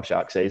during whale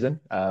shark season.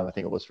 I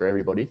think it was for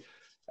everybody.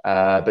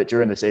 But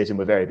during the season,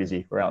 we're very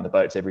busy. We're out on the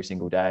boats every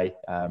single day,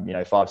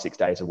 5-6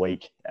 days a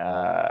week.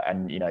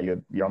 And,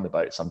 you're on the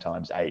boat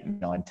sometimes 8,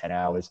 9, 10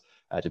 hours,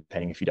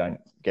 depending if you don't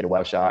get a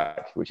whale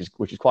shark, which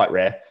is quite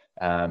rare.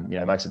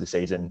 Most of the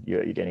season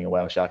you're getting a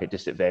whale shark at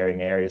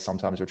varying areas.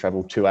 Sometimes you'll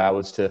travel 2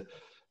 hours to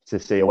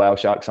see a whale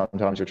shark.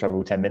 Sometimes you'll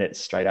travel 10 minutes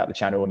straight out the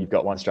channel and you've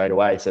got one straight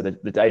away. So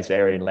the days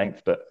vary in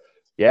length, but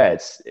yeah,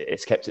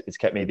 it's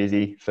kept me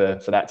busy for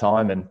that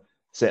time, and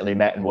certainly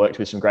met and worked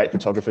with some great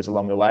photographers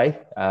along the way,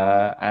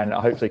 and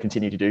I hopefully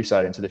continue to do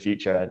so into the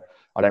future.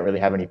 I don't really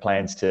have any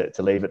plans to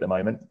leave at the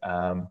moment,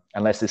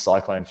 unless this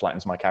cyclone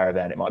flattens my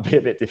caravan. It might be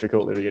a bit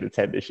difficult living in a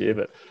tent this year,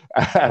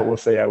 but we'll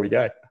see how we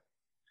go.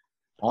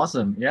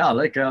 Awesome. Yeah,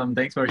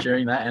 thanks for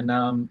sharing that.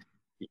 And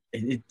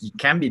it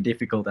can be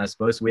difficult, I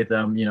suppose, with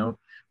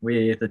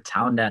with a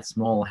town that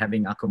small,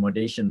 having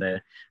accommodation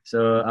there.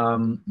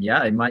 So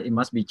yeah, it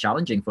must be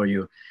challenging for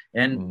you.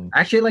 And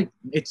actually,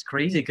 it's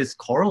crazy because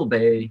Coral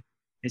Bay,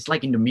 it's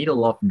in the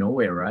middle of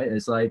nowhere, right?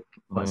 It's what,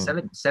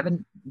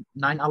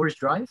 9 hours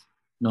drive?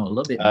 No, a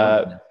little bit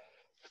more.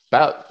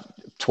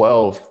 About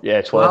 12.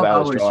 Yeah, 12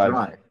 hours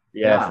drive.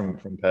 Yeah.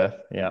 From Perth.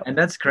 Yeah. And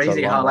that's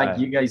crazy how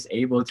you guys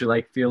able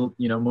to fill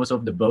most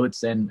of the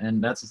boats,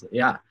 and that's,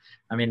 yeah.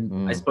 I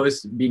mean, I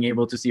suppose being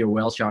able to see a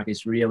whale shark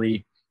is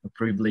really a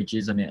privilege,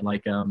 isn't it?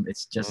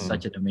 It's just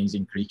such an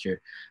amazing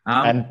creature.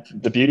 And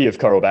the beauty of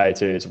Coral Bay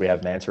too is we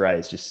have manta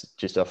rays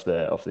just off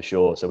the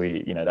shore. So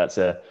we, that's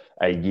a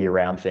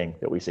year-round thing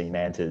that we see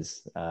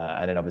mantas,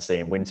 and then obviously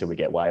in winter we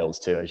get whales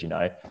too, as you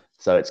know.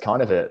 So it's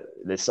kind of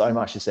there's so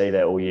much to see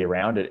there all year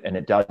round, and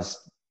it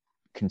does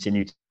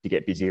continue to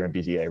get busier and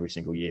busier every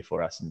single year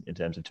for us in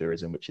terms of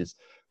tourism, which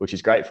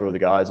is great for all the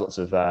guys. Lots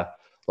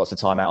of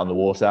time out on the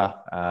water.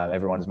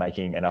 Everyone's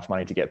making enough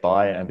money to get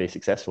by and be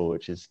successful,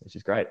 which is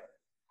great.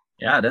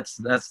 Yeah,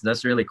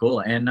 that's really cool.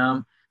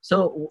 And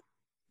so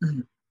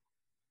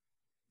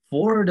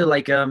for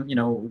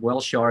the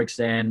whale sharks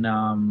and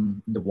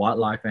the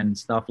wildlife and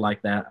stuff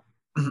like that,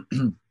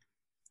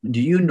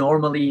 do you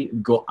normally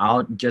go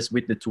out just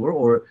with the tour,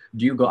 or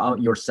do you go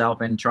out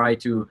yourself and try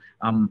to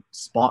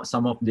spot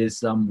some of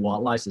these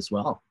wildlife as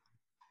well?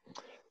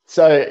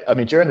 So, I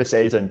mean, during the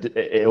season,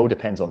 it all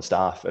depends on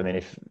staff. I mean,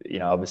 if,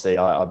 obviously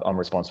I'm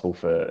responsible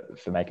for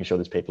making sure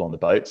there's people on the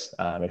boats.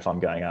 If I'm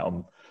going out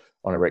on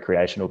a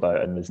recreational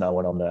boat and there's no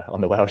one on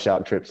the whale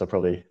shark trips, I'll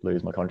probably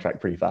lose my contract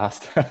pretty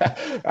fast.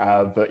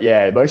 But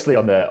yeah, mostly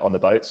on the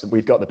boats.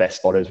 We've got the best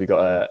spotters. We've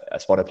got a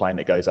spotter plane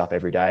that goes up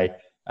every day.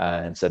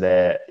 And so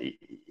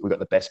we've got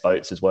the best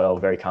boats as well,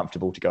 very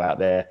comfortable to go out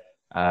there.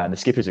 And the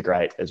skippers are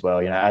great as well.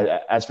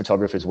 As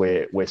photographers,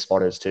 we're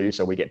spotters too.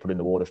 So we get put in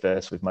the water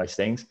first with most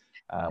things,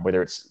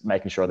 whether it's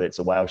making sure that it's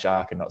a whale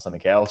shark and not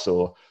something else,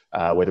 or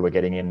whether we're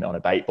getting in on a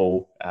bait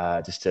ball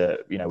just to,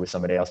 with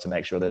somebody else to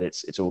make sure that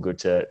it's all good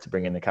to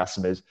bring in the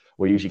customers.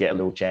 We usually get a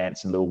little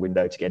chance and a little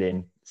window to get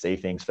in, see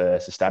things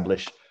first,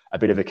 establish a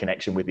bit of a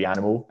connection with the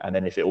animal. And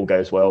then if it all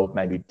goes well,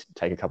 maybe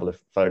take a couple of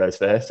photos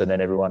first, and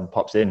then everyone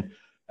pops in,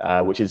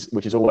 which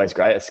is always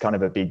great. It's kind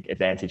of a big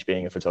advantage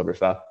being a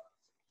photographer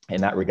in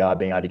that regard,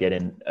 being able to get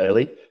in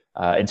early.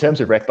 In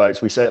terms of rec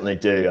boats, we certainly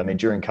do. I mean,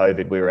 during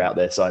COVID, we were out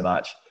there so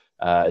much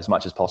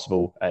as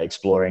possible,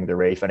 exploring the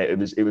reef. And it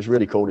was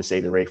really cool to see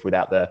the reef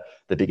without the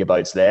bigger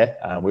boats there.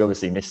 We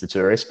obviously missed the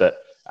tourists,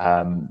 but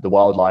the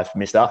wildlife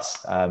missed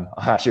us. I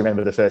actually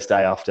remember the first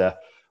day after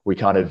we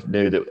kind of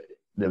knew that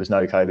there was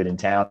no COVID in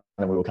town,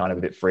 and we were kind of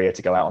a bit freer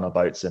to go out on our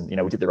boats. And,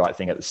 we did the right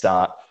thing at the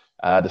start.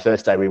 The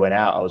first day we went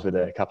out, I was with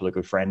a couple of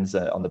good friends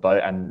on the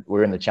boat, and we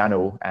were in the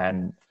channel,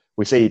 and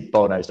we see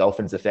bottlenose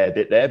dolphins a fair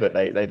bit there, but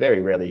they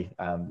very rarely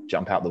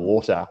jump out the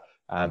water.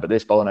 But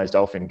this bottlenose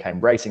dolphin came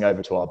racing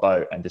over to our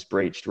boat and just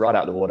breached right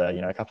out the water,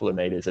 a couple of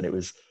meters. And it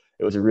was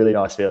a really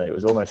nice feeling. It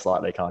was almost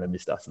like they kind of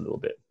missed us a little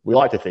bit. We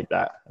like to think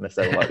that, unless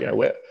they were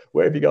like,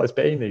 where have you guys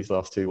been these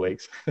last 2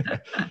 weeks?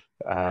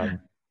 But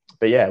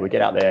yeah, we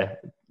get out there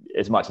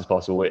as much as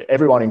possible.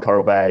 Everyone in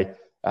Coral Bay,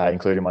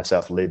 including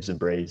myself, lives and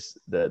breathes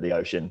the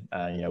ocean.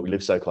 We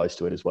live so close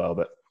to it as well.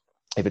 But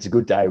if it's a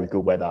good day with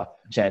good weather,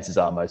 chances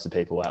are most of the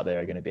people out there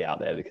are going to be out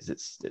there because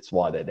it's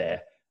why they're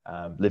there.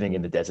 Living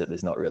in the desert,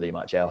 there's not really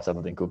much else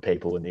other than good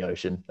people in the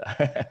ocean.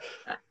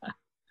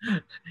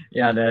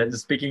 Yeah,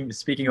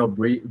 speaking of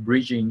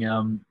bridging,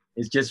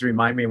 it just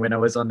remind me when I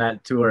was on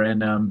that tour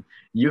and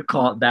you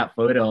caught that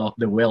photo of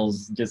the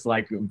whales just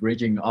like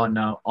bridging on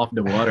off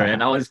the water,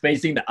 and I was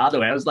facing the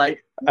other way. I was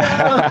like,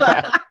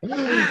 no.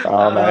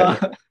 Oh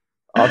mate,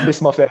 I've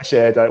missed my fair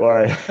share. Don't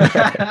worry.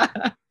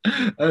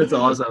 That's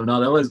awesome. No,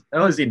 that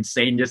was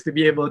insane just to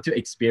be able to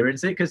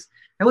experience it, because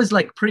it was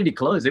like pretty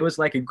close. It was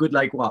like a good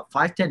like what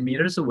 5-10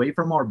 meters away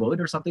from our boat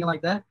or something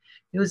like that.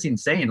 It was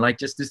insane, like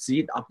just to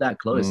see it up that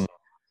close.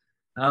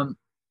 Um,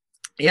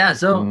 yeah.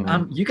 So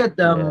you got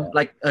Yeah.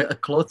 like a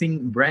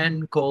clothing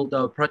brand called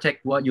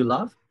Protect What You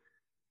Love.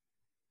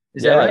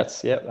 Is that Yeah,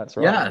 right? that's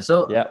right. Yeah.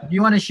 So Yeah. do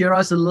you want to share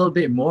us a little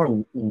bit more?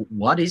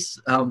 What is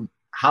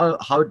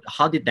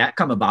how did that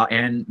come about?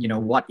 And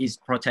what is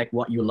Protect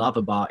What You Love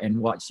about, and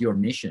what's your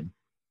mission?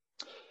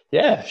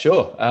 Yeah,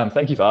 sure.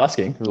 Thank you for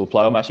asking. A little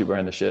plug. I'm actually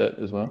wearing the shirt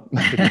as well,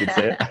 if you could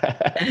see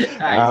it.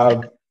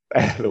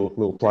 Nice.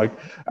 Little plug.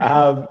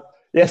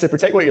 Yeah, so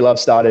Protect What You Love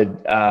started,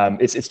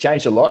 it's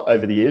changed a lot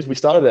over the years. We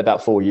started it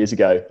about 4 years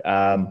ago.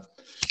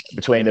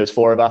 There was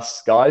four of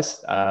us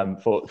guys.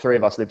 Three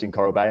of us lived in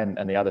Coral Bay,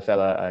 and the other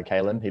fella,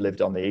 Kalen, he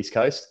lived on the East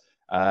Coast.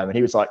 And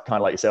he was like kind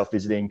of like yourself,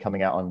 visiting,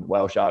 coming out on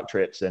whale shark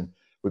trips, and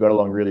we got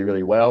along really,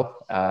 really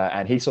well.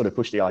 And he sort of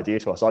pushed the idea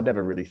to us. I'd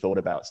never really thought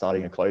about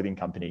starting a clothing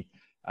company.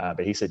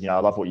 But he said, I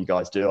love what you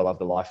guys do. I love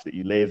the life that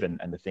you live and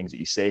the things that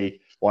you see.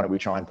 Why don't we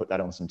try and put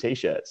that on some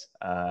t-shirts?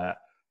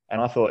 And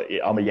I thought,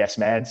 I'm a yes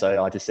man.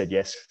 So I just said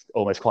yes,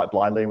 almost quite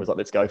blindly, and was like,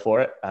 let's go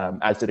for it.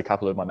 As did a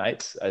couple of my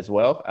mates as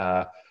well.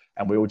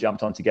 And we all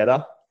jumped on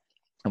together.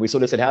 And we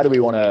sort of said, how do we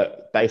want to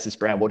base this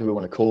brand? What do we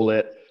want to call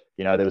it?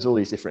 There was all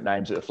these different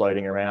names that were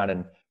floating around,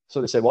 and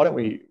sort of said, why don't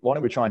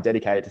we try and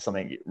dedicate it to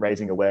something,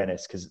 raising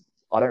awareness? Because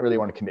I don't really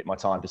want to commit my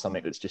time to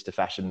something that's just a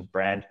fashion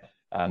brand.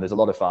 There's a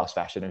lot of fast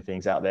fashion and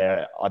things out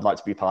there. I'd like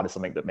to be part of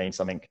something that means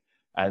something.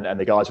 And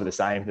the guys were the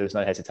same. There was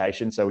no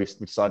hesitation. So we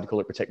decided to call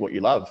it Protect What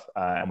You Love.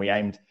 And we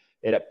aimed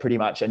it at pretty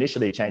much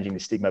initially changing the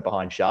stigma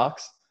behind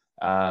sharks.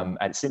 And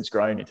it's since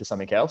grown into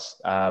something else.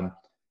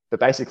 But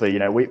basically,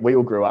 we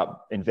all grew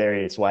up in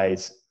various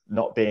ways,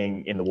 not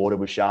being in the water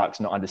with sharks,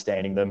 not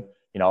understanding them.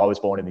 I was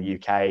born in the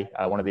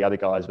UK. One of the other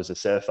guys was a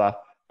surfer,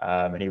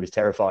 and he was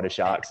terrified of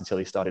sharks until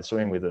he started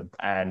swimming with them.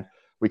 And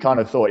we kind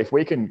of thought, if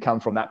we can come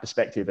from that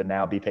perspective and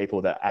now be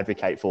people that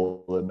advocate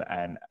for them,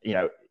 and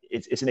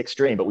it's an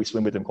extreme, but we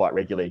swim with them quite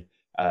regularly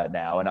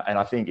now. And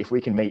I think if we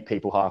can meet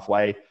people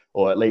halfway,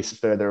 or at least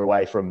further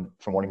away from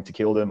wanting to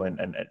kill them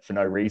and for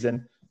no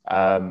reason,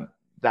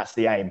 that's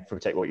the aim for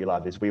Protect What You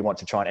Love. Is we want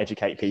to try and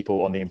educate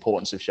people on the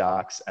importance of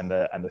sharks and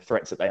the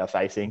threats that they are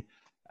facing.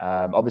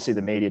 Obviously,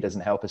 the media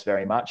doesn't help us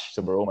very much,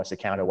 so we're almost a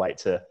counterweight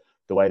to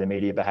the way the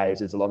media behaves.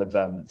 There's a lot of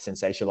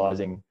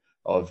sensationalizing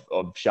of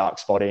shark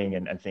spotting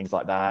and things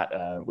like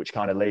that, which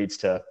kind of leads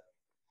to,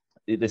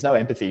 there's no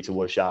empathy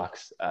towards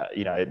sharks.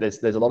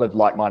 There's a lot of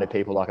like-minded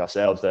people like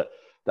ourselves that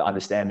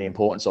understand the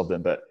importance of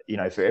them, but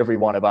for every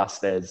one of us,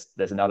 there's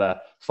another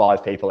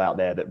 5 people out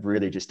there that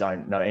really just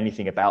don't know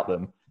anything about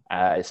them,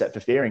 except for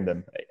fearing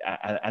them.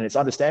 And it's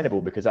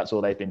understandable, because that's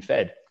all they've been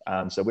fed.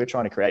 So we're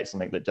trying to create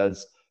something that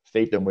does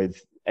feed them with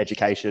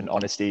education,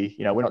 honesty.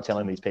 We're not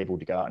telling these people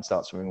to go out and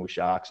start swimming with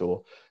sharks,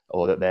 or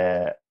that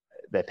they're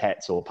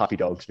pets or puppy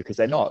dogs, because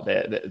they're not.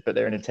 But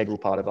they're an integral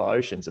part of our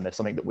oceans, and they're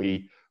something that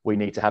we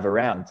need to have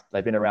around.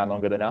 They've been around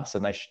longer than us,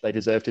 and they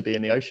deserve to be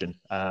in the ocean.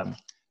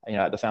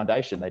 At the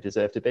foundation, they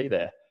deserve to be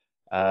there.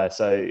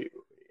 So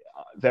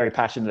very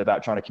passionate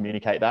about trying to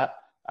communicate that.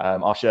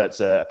 Our shirts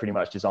are pretty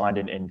much designed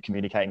in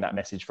communicating that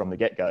message from the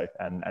get-go,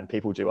 and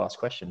people do ask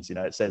questions.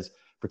 It says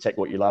Protect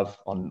What You Love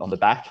on the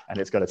back, and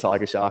it's got a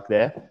tiger shark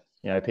there.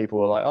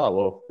 People are like, oh,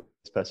 well,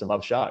 this person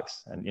loves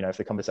sharks. And if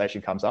the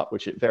conversation comes up,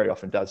 which it very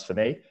often does for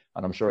me,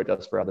 and I'm sure it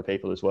does for other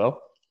people as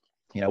well,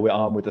 we're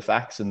armed with the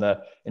facts and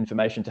the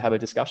information to have a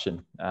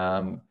discussion.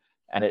 And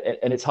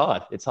it's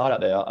hard. It's hard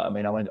out there. I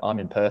mean, I'm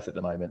in Perth at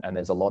the moment, and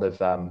there's a lot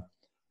of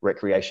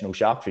recreational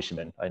shark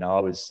fishermen. I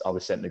was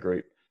sent the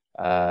group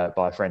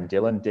by a friend,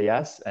 Dylan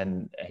Diaz,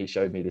 and he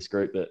showed me this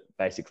group that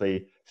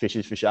basically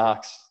fishes for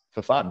sharks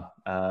for fun.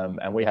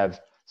 And we have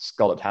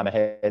scalloped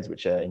hammerheads,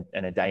 which are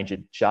an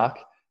endangered shark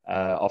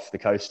off the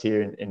coast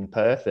here in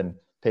Perth, and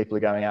people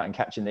are going out and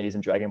catching these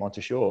and dragging them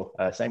onto shore.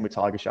 Same with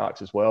tiger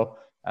sharks as well.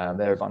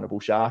 They're a vulnerable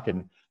shark,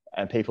 and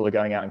people are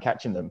going out and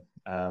catching them.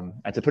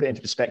 And to put it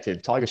into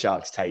perspective, tiger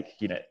sharks take,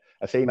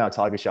 a female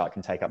tiger shark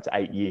can take up to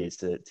 8 years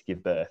to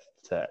give birth,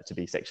 to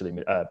be sexually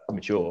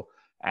mature.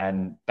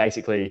 And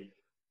basically,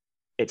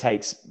 it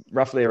takes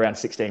roughly around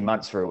 16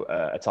 months for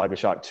a tiger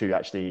shark to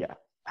actually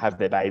have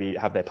their baby,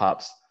 have their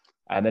pups.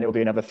 And then it'll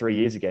be another 3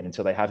 years again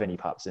until they have any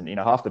pups. And,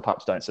 half the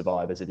pups don't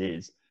survive as it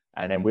is.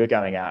 And then we're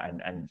going out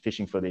and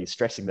fishing for these,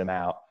 stressing them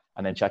out,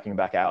 and then chucking them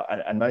back out.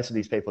 And most of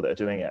these people that are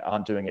doing it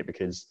aren't doing it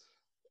because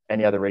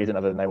any other reason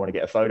other than they want to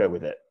get a photo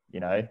with it.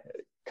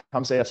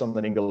 Come see us on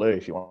the Ningaloo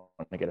if you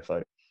want to get a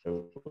photo.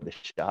 the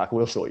shark,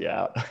 we'll sort you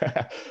out.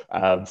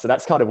 So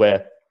that's kind of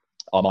where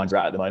our minds are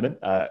at the moment.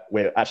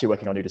 We're actually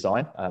working on a new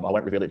design. I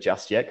won't reveal it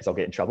just yet because I'll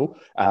get in trouble.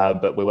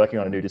 But we're working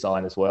on a new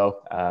design as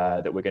well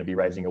that we're going to be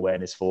raising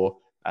awareness for,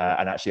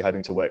 and actually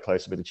hoping to work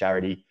closer with the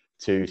charity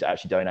to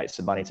actually donate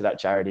some money to that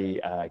charity,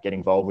 get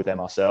involved with them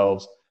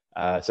ourselves.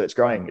 So it's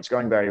growing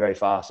very, very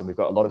fast, and we've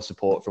got a lot of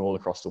support from all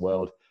across the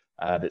world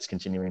that's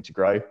continuing to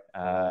grow.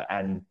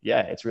 And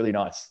yeah, it's really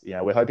nice.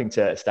 We're hoping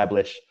to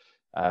establish,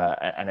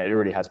 and it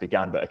already has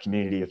begun, but a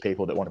community of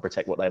people that want to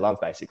protect what they love,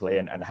 basically,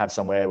 and have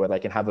somewhere where they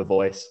can have a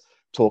voice,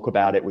 talk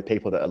about it with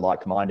people that are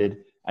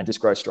like-minded, and just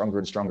grow stronger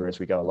and stronger as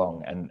we go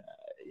along. And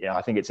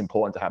I think it's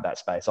important to have that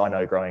space. I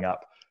know growing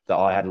up that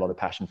I had a lot of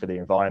passion for the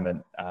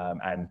environment,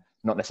 and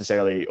not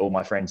necessarily all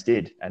my friends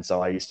did. And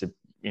so I used to,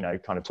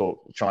 kind of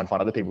try and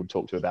find other people to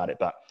talk to about it.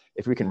 But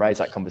if we can raise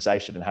that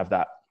conversation and have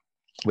that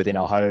within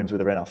our homes,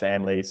 within our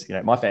families,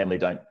 my family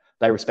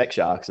they respect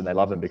sharks and they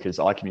love them because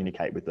I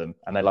communicate with them,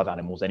 and they love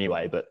animals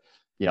anyway. But,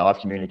 I've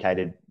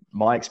communicated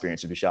my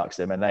experience with the sharks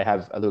to them, and they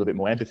have a little bit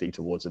more empathy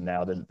towards them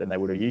now than they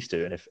would have used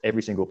to. And if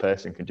every single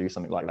person can do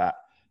something like that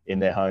in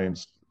their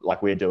homes,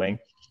 like we're doing,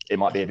 it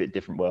might be a bit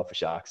different world for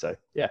sharks. So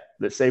yeah,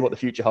 let's see what the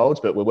future holds,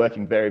 but we're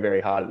working very, very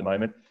hard at the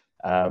moment.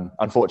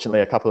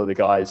 Unfortunately, a couple of the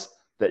guys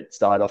that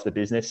started off the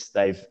business,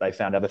 they've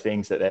found other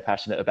things that they're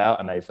passionate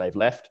about, and they've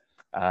left.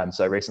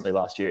 So recently,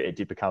 last year, it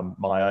did become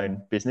my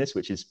own business,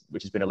 which has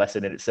been a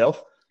lesson in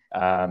itself.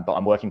 But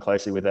I'm working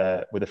closely with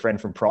a friend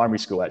from primary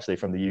school, actually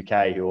from the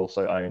UK, who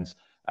also owns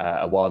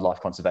a wildlife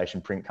conservation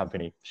print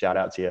company. Shout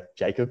out to you,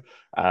 Jacob.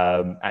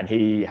 And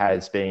he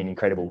has been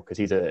incredible because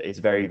he's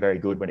very, very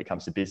good when it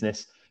comes to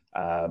business.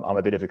 I'm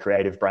a bit of a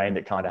creative brain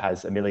that kind of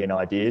has a million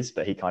ideas,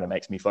 but he kind of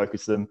makes me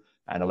focus them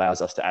and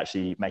allows us to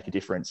actually make a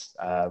difference.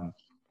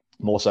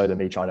 More so than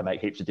me trying to make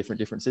heaps of different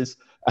differences.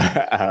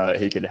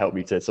 He can help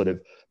me to sort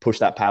of push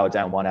that power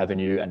down one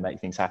avenue and make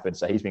things happen.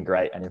 So he's been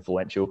great and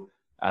influential.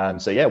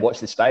 So yeah, watch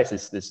this space.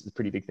 There's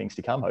pretty big things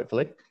to come,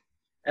 hopefully.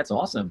 That's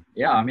awesome.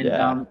 Yeah, I mean,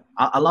 yeah.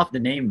 I love the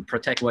name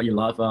 "Protect What You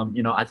Love."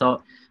 I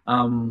thought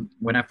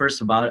when I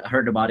first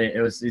heard about it,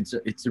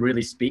 it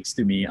really speaks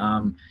to me.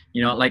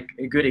 Like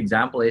a good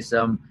example is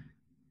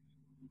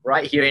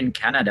right here in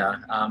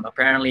Canada,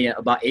 apparently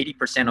about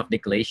 80% of the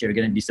glacier are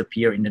going to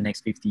disappear in the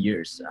next 50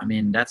 years. I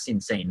mean, that's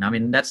insane. I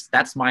mean,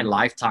 that's my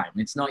lifetime.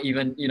 It's not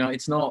even,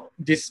 it's not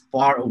this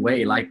far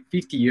away. Like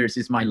 50 years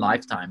is my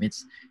lifetime.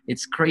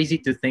 It's crazy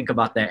to think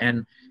about that.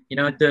 And,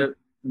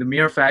 the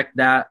mere fact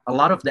that a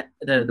lot of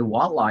the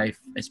wildlife,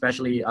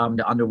 especially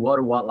the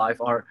underwater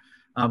wildlife, are,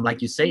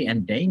 like you say,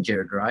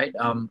 endangered, right?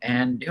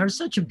 And they're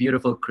such a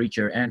beautiful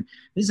creature. And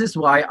this is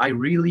why I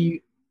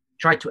really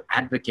try to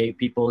advocate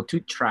people to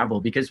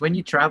travel, because when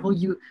you travel,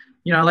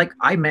 like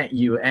I met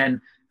you,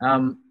 and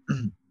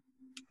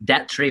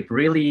that trip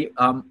really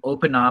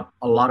opened up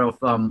a lot of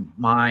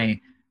my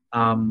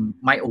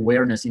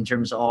awareness in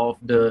terms of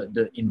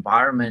the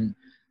environment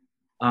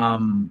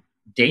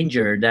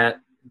danger that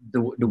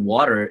the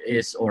water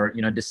is, or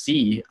the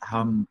sea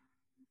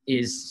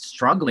is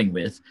struggling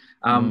with.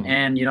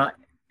 And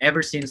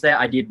ever since that,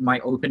 I did my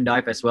open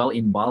dive as well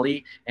in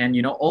Bali. And,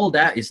 all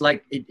that is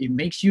like, it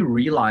makes you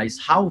realize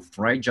how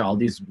fragile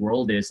this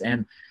world is.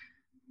 And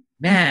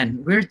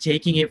man, we're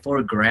taking it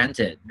for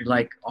granted,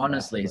 like,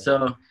 honestly.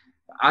 So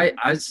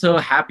I'm so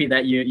happy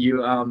that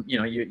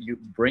you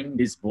bring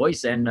this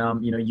voice, and,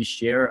 you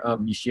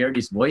share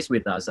this voice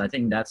with us. I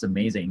think that's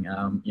amazing.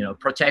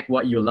 Protect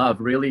what you love,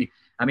 really.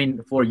 I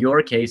mean, for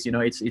your case,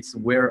 it's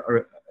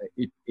where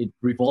it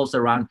revolves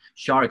around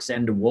sharks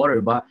and the water,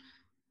 but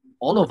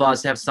all of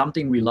us have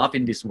something we love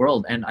in this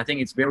world, and I think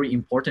it's very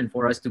important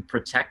for us to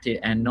protect it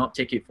and not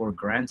take it for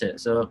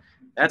granted. So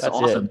that's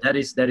awesome.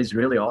 It. That is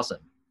really awesome.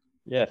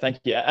 Yeah, thank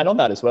you. And on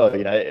that as well,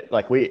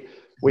 like we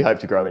hope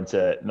to grow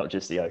into not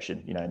just the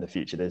ocean. In the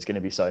future, there's going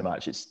to be so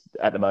much. It's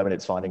at the moment,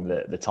 it's finding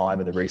the time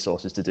and the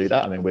resources to do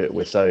that. I mean,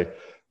 we're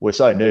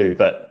so new,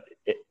 but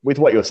with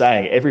what you're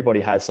saying,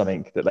 everybody has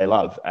something that they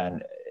love,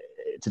 and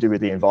to do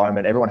with the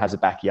environment. Everyone has a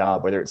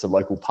backyard, whether it's a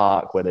local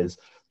park where there's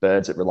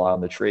birds that rely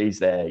on the trees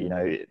there.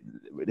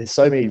 There's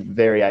so many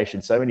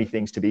variations, so many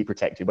things to be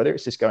protected, whether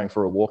it's just going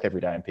for a walk every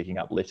day and picking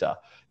up litter.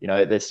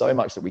 There's so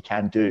much that we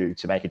can do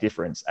to make a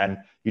difference, and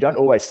you don't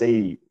always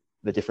see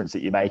the difference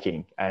that you're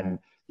making. And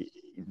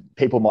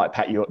people might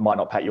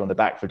not pat you on the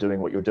back for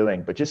doing what you're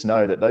doing, but just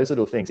know that those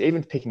little things,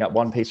 even picking up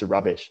one piece of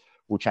rubbish,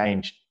 will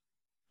change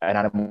an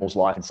animal's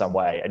life in some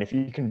way. And if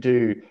you can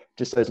do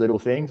just those little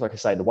things, like I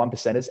say, the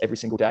 1%ers every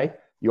single day,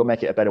 you'll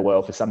make it a better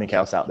world for something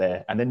else out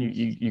there. And then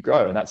you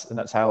grow, and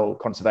that's how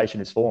conservation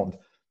is formed.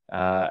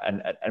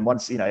 And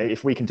once,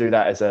 if we can do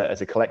that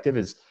as a collective,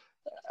 as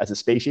a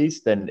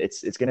species, then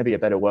it's going to be a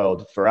better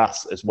world for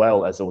us, as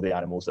well as all the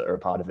animals that are a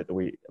part of it, that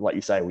we, like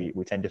you say,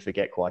 we tend to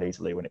forget quite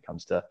easily when it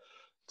comes to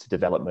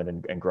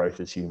development and growth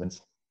as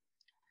humans.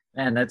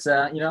 And that's,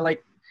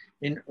 like,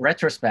 in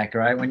retrospect,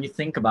 right, when you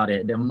think about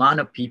it, the amount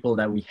of people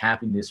that we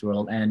have in this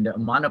world, and the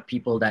amount of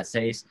people that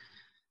says,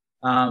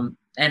 and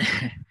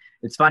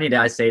it's funny that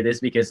I say this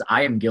because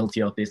I am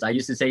guilty of this. I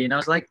used to say,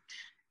 it's like,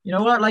 you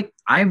know what, like,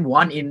 I'm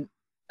one in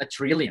a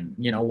trillion,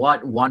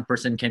 what one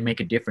person can make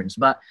a difference.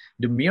 But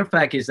the mere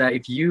fact is that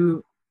if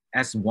you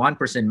as one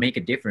person make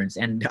a difference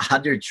and the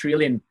other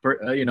trillion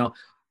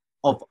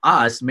of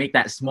us make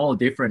that small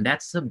difference,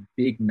 that's a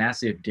big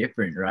massive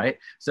difference, right?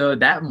 So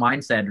that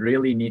mindset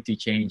really need to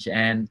change.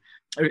 And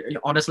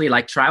honestly,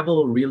 like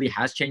travel really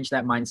has changed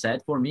that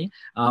mindset for me.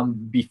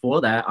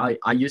 Before that,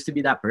 I used to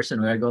be that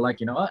person where I go like,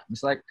 you know what,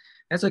 it's like,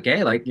 that's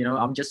okay, like,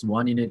 I'm just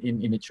one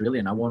in a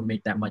trillion, I won't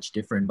make that much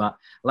difference. But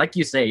like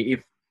you say,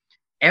 if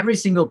every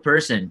single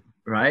person,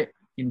 right,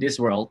 in this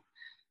world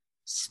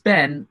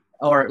spend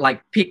or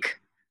like pick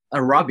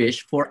a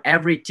rubbish for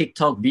every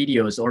TikTok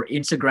videos or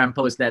Instagram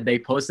post that they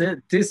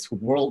posted, this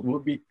world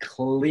would be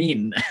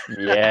clean.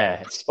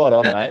 Yeah, spot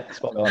on, mate.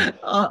 Spot on.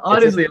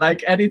 Honestly,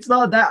 like, and it's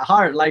not that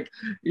hard. Like,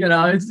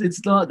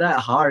 it's not that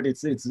hard.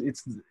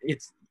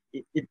 It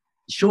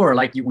sure,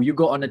 like you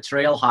go on a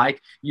trail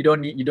hike, you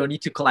don't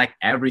need to collect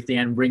everything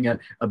and bring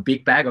a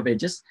big bag of it.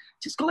 Just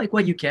collect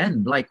what you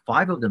can, like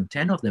 5 of them,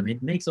 10 of them.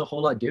 It makes a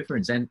whole lot of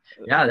difference. And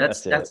yeah,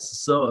 that's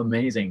so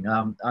amazing.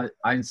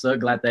 I'm so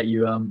glad that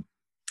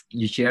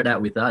you share that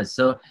with us.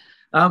 So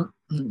um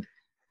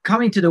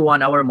coming to the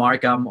 1 hour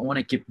mark, I want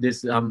to keep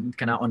this kind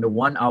of on the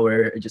 1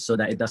 hour just so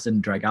that it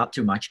doesn't drag out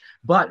too much.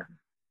 But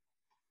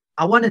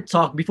I want to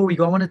talk, before we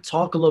go, I want to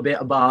talk a little bit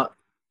about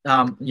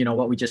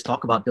what we just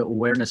talked about, the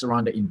awareness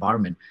around the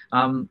environment.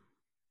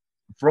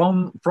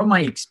 From my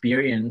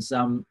experience,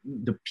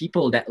 the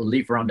people that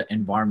live around the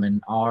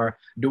environment are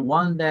the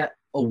one that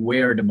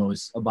aware the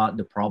most about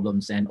the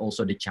problems and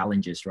also the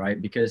challenges, right?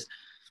 Because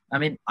I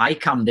mean, I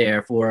come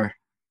there for,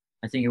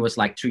 I think it was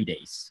like 3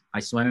 days.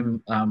 I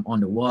swam on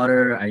the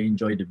water, I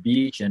enjoyed the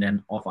beach, and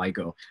then off I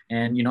go.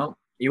 And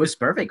it was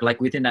perfect.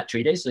 Like within that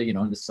 3 days, so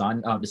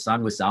the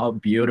sun was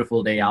out,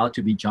 beautiful day out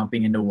to be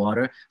jumping in the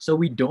water. So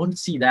we don't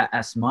see that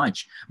as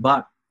much.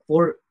 But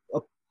for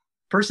a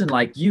person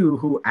like you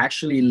who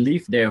actually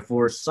lived there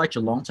for such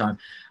a long time,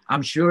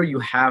 I'm sure you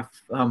have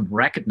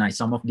recognized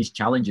some of these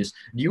challenges.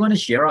 Do you want to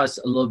share us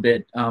a little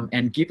bit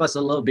and give us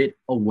a little bit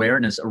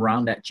awareness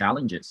around that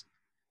challenges?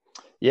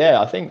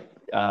 Yeah, I think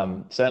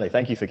certainly.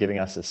 Thank you for giving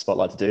us a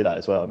spotlight to do that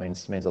as well. It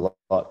means a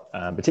lot.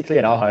 Particularly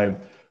in our home,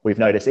 we've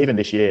noticed even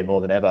this year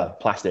more than ever,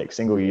 plastic,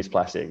 single-use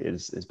plastic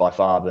is by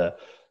far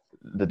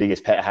the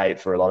biggest pet hate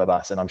for a lot of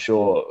us, and I'm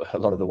sure a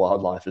lot of the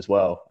wildlife as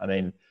well. I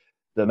mean,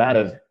 the amount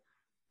of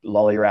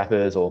lolly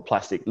wrappers or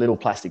little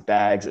plastic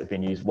bags that have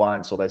been used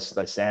once, or those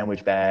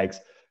sandwich bags,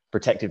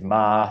 protective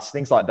masks,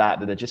 things like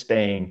that are just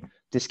being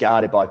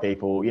discarded by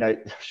people.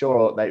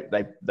 Sure,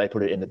 they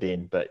put it in the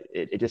bin, but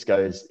it just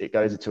goes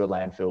into a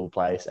landfill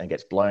place and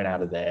gets blown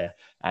out of there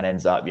and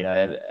ends up,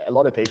 a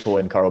lot of people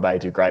in Coral Bay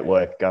do great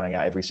work going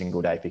out every single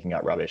day picking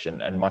up rubbish,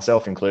 and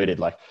myself included.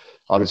 Like,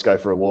 I'll just go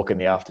for a walk in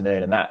the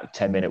afternoon, and that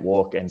 10-minute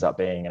walk ends up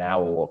being an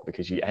hour walk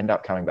because you end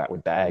up coming back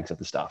with bags of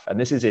the stuff. And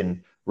this is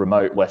in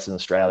remote Western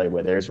Australia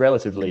where there is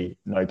relatively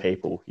no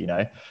people,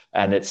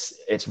 and it's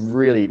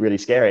really, really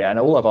scary. And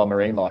all of our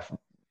marine life,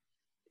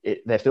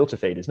 they're filter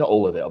feeders, not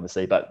all of it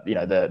obviously, but the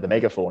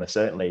megafauna,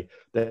 certainly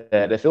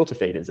they're filter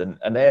feeders, and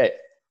they're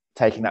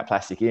taking that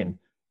plastic in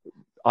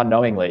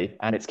unknowingly,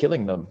 and it's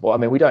killing them. Well, I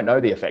mean, we don't know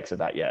the effects of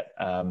that yet.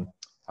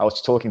 I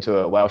was talking to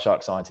a whale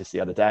shark scientist the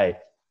other day,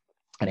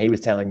 and he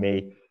was telling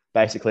me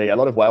basically a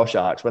lot of whale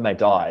sharks, when they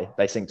die,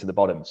 they sink to the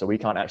bottom, so we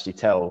can't actually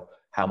tell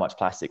how much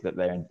plastic that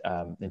they're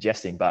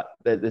ingesting, but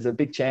there's a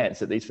big chance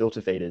that these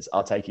filter feeders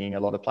are taking a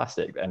lot of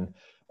plastic. And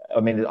I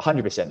mean,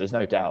 100%, there's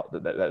no doubt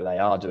that they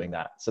are doing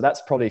that. So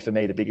that's probably for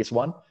me the biggest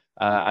one.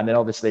 And then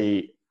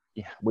obviously,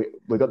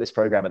 we've got this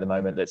program at the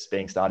moment that's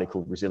being started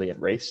called Resilient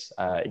Reefs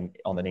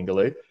on the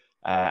Ningaloo.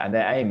 And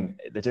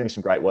they're doing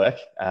some great work.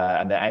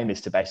 And their aim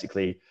is to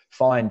basically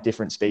find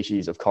different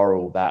species of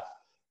coral that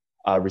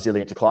are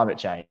resilient to climate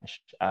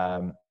change.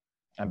 And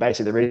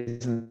basically the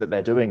reason that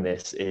they're doing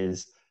this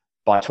is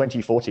by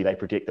 2040, they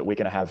predict that we're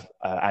going to have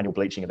annual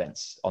bleaching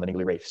events on the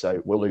Ningaloo Reef.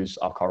 So we'll lose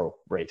our coral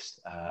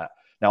reefs.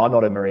 Now, I'm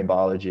not a marine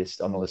biologist,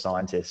 I'm not a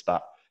scientist,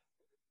 but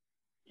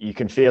you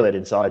can feel it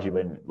inside you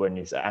when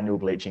these annual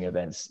bleaching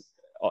events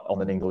on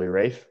the Ningaloo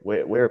Reef.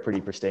 We're a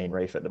pretty pristine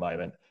reef at the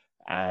moment,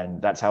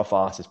 and that's how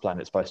fast this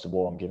planet's supposed to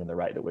warm given the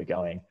rate that we're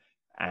going,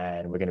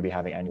 and we're going to be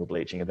having annual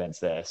bleaching events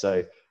there.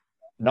 So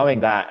knowing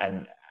that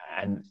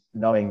and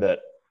knowing that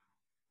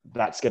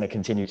that's going to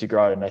continue to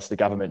grow unless the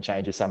government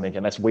changes something,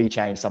 unless we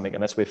change something,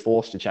 unless we're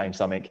forced to change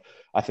something,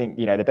 I think,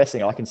 the best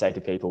thing I can say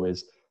to people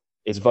is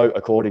vote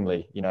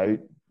accordingly.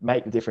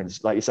 Make the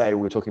difference. Like you say,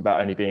 we were talking about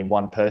only being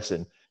one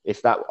person.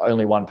 If that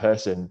only one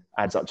person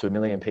adds up to 1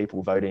 million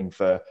people voting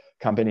for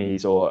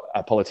companies or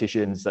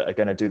politicians that are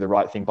going to do the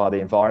right thing by the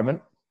environment,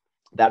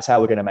 that's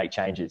how we're going to make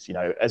changes,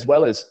 as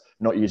well as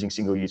not using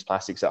single-use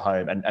plastics at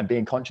home and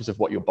being conscious of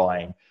what you're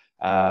buying.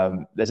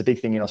 There's a big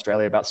thing in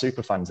Australia about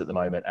super funds at the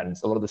moment, and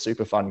a lot of the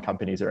super fund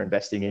companies are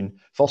investing in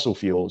fossil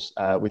fuels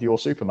with your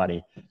super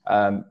money.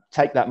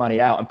 Take that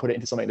money out and put it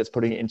into something that's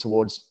putting it in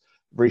towards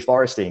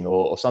reforesting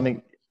or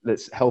something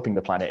that's helping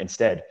the planet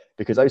instead,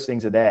 because those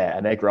things are there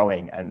and they're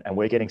growing, and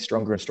we're getting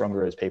stronger and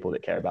stronger as people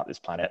that care about this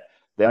planet.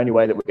 the only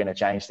way that we're going to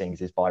change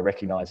things is by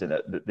recognizing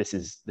that this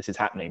is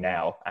happening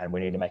now, and we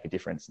need to make a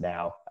difference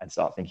now and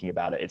start thinking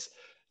about it. It's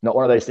not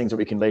one of those things that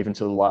we can leave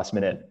until the last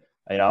minute.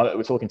 You know,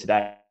 we're talking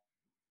today.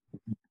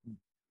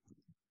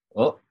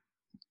 Oh,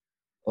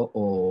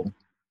 oh.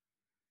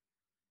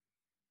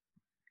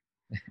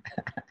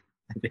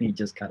 I think he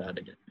just cut out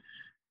again.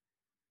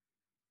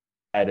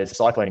 And there's a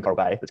cyclone in Coral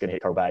Bay that's going to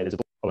hit Coral Bay.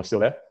 Oh, I'm still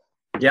there?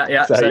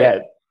 Yeah. So yeah.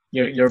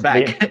 You're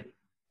back.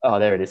 Oh,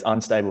 there it is.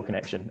 Unstable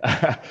connection.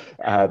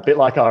 A bit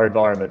like our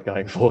environment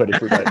going forward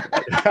if we don't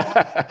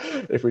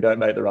if we don't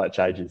make the right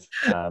changes.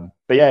 But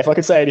yeah, if I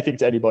could say anything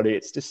to anybody,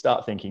 it's just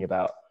start thinking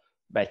about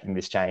making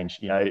this change.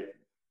 You know,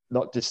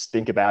 not just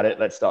think about it.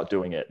 Let's start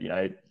doing it. You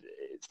know,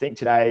 think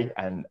today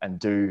and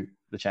do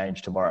the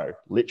change tomorrow.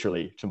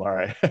 Literally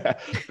tomorrow,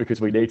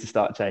 because we need to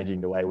start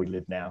changing the way we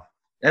live now.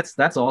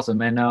 That's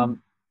awesome. And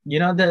you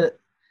know,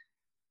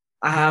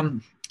 I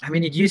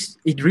mean,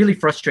 it really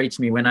frustrates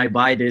me when I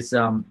buy this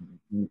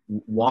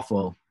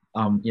waffle,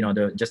 you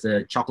know, just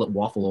a chocolate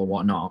waffle or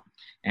whatnot,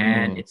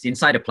 and it's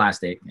inside a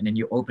plastic, and then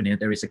you open it,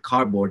 there is a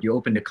cardboard. You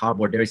open the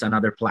cardboard, there is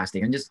another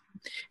plastic, and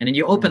then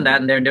you open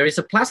that, and then there is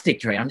a plastic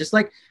tray. I'm just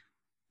like,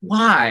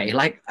 why?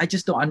 Like, I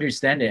just don't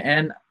understand it.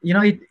 And you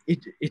know,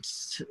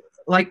 it's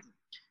like,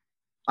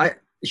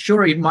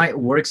 sure, it might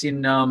works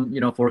in you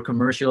know, for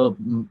commercial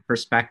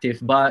perspective,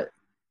 but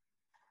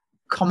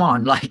come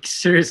on, like,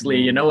 seriously,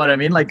 you know what I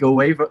mean? Like,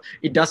 away from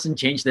it doesn't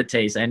change the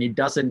taste, and it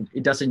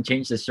doesn't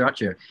change the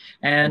structure.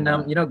 And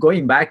you know,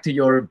 going back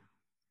to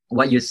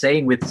what you're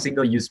saying with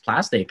single-use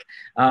plastic,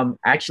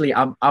 actually,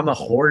 I'm a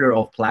hoarder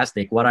of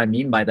plastic. What I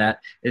mean by that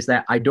is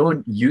that I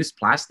don't use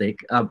plastic.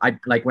 I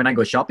like, when I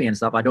go shopping and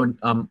stuff, I don't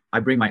I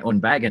bring my own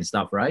bag and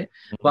stuff, right?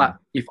 But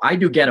if I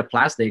do get a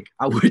plastic,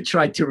 I would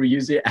try to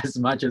reuse it as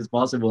much as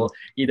possible,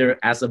 either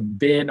as a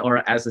bin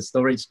or as a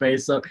storage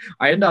space. So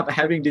I end up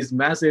having this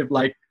massive,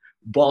 like,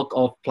 bulk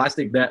of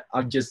plastic that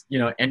I've just, you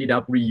know, ended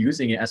up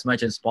reusing it as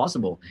much as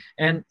possible.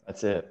 And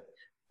that's it.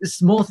 A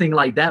small thing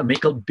like that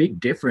make a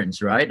big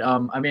difference, right?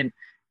 I mean,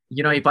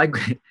 you know, if I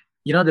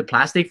you know, the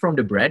plastic from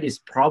the bread is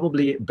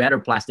probably better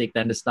plastic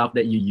than the stuff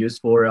that you use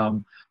for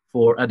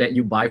that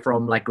you buy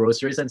from, like,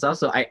 groceries and stuff.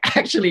 So I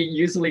actually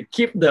usually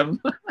keep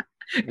them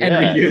and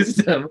reuse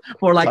them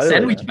for, like,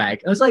 sandwich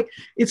bag. I was like,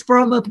 it's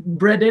from a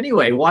bread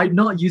anyway, why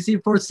not use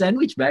it for a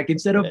sandwich bag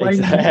instead of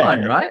buying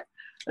one, right?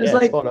 It's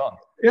like, spot on.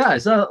 Yeah,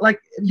 so,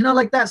 like, you know,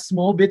 like that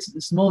small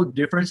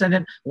difference, and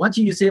then once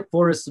you use it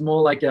for a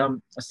small, like, a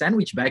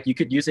sandwich bag, you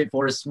could use it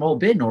for a small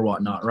bin or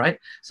whatnot, right?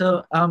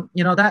 So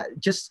you know, that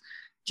just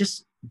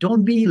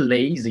don't be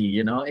lazy,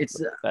 you know.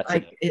 It's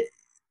like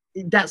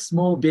that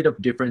small bit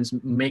of difference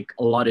make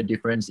a lot of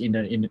difference in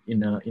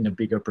a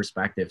bigger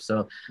perspective.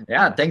 So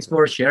yeah, thanks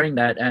for sharing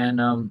that,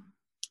 and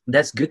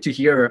that's good to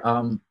hear.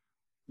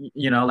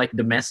 You know, like,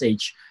 the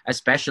message,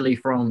 especially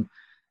from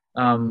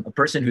a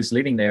person who's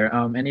living there,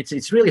 and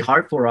it's really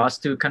hard for us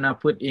to kind of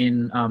put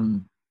in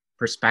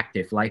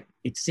perspective. Like,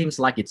 it seems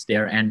like it's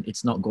there and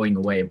it's not going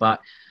away, but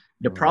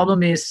the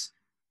problem is,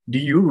 do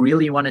you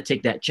really want to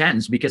take that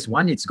chance? Because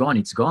when it's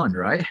gone,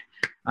 right?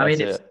 I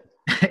mean,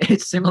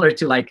 it's similar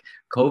to, like,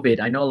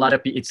 COVID. I know a lot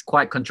of people, it's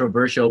quite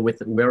controversial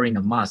with wearing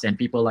a mask, and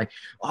people are like,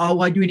 oh,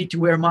 why do we need to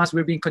wear a mask?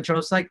 We're being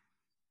controlled. It's like,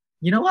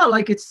 you know what,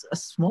 like, it's a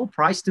small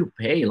price to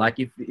pay. Like,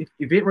 if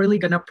it really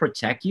gonna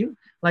protect you,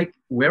 like,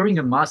 wearing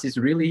a mask is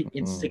really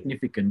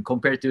insignificant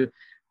compared to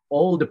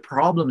all the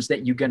problems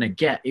that you're gonna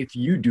get if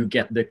you do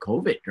get the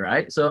COVID,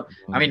 right? So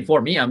I mean, for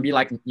me, I'd be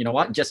like, you know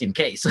what, just in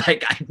case,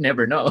 like, I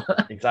never know.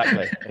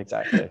 Exactly.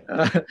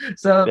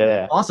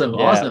 So awesome.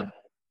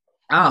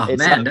 Oh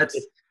man,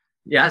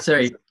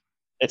 sorry.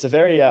 It's a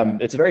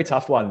very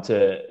tough one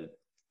to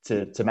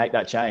make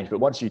that change, but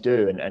once you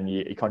do and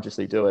you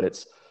consciously do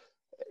it,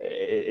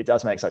 it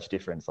does make such a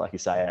difference, like you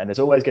say. And there's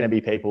always going to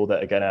be people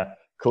that are going to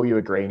call you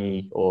a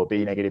greenie or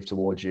be negative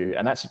towards you,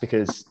 and that's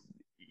because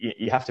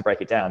you have to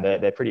break it down.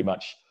 They're pretty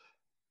much,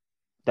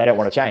 they don't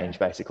want to change,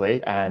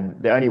 basically, and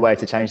the only way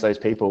to change those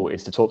people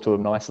is to talk to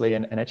them nicely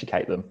and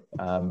educate them.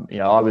 You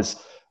know, I was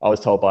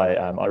told by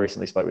I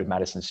recently spoke with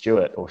Madison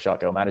Stewart, or Shark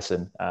Girl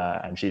Madison,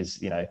 and she's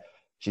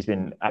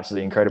been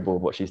absolutely incredible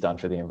what she's done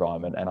for the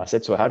environment. And I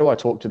said to her, how do I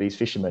talk to these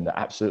fishermen that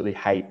absolutely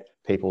hate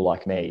people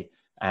like me?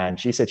 And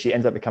she said she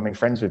ends up becoming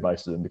friends with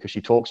most of them because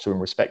she talks to them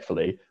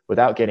respectfully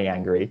without getting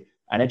angry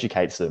and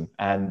educates them.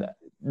 And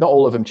not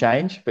all of them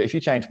change, but if you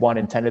change 1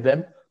 in 10 of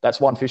them, that's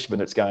one fisherman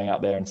that's going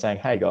out there and saying,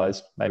 hey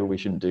guys, maybe we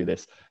shouldn't do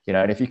this. You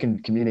know, and if you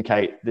can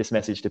communicate this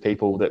message to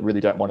people that really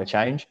don't want to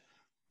change,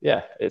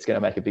 yeah, it's going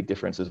to make a big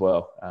difference as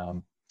well.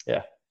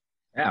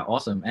 Yeah,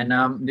 awesome.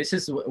 And this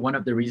is one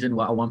of the reasons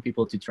why I want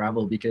people to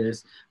travel,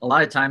 because a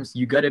lot of times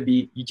you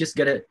just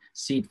gotta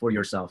see it for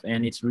yourself.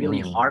 And it's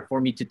really hard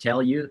for me to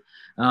tell you,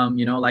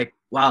 you know, like,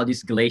 wow,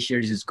 this glacier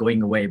is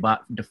going away.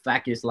 But the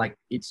fact is, like,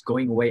 it's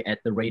going away at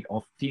the rate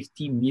of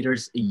 50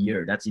 meters a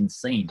year. That's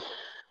insane.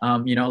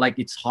 You know, like,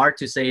 it's hard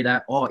to say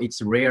that, oh,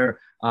 it's rare.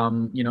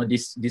 You know,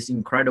 this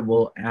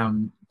incredible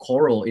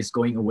coral is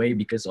going away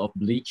because of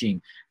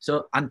bleaching.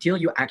 So until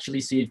you actually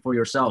see it for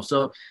yourself.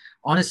 So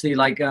honestly,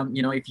 like,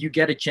 if you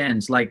get a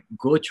chance, like,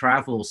 go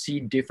travel, see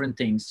different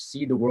things,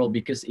 see the world,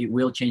 because it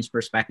will change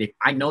perspective.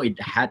 I know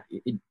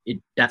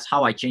that's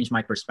how I changed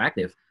my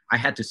perspective. I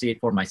had to see it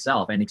for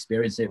myself and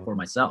experience it for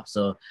myself.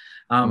 So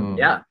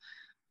yeah.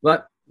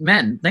 But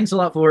man, thanks a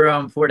lot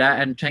for that,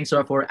 and thanks a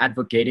lot for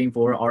advocating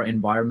for our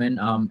environment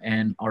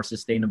and our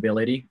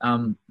sustainability.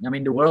 I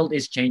mean, the world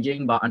is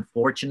changing, but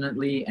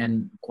unfortunately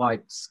and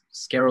quite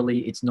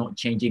scarily, it's not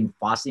changing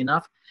fast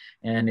enough,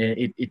 and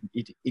it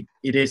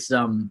is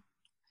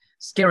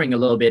scaring a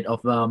little bit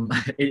of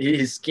it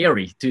is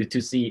scary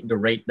to see the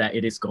rate that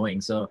it is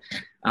going. So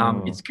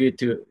it's good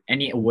to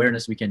any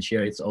awareness we can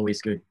share. It's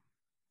always good.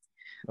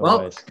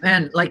 Well,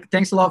 man, like,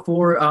 thanks a lot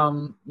for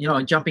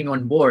jumping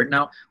on board.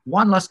 Now,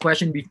 one last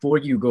question before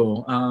you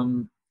go.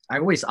 I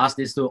always ask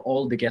this to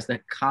all the guests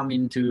that come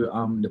into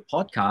the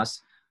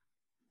podcast.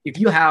 If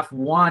you have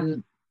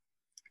one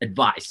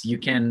advice you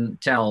can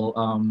tell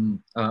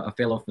a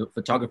fellow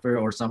photographer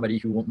or somebody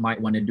who might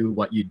want to do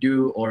what you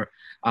do, or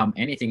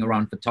anything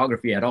around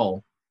photography at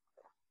all,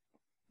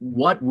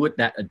 what would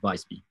that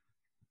advice be?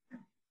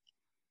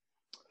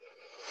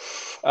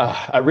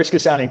 At risk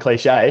of sounding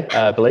cliche,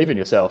 believe in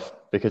yourself,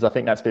 because I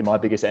think that's been my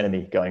biggest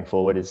enemy going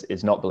forward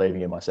is not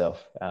believing in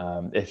myself.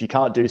 If you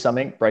can't do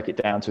something, break it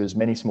down to as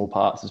many small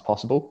parts as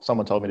possible.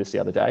 Someone told me this the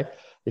other day.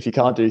 If you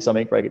can't do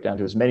something, break it down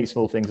to as many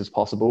small things as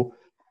possible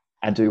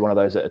and do one of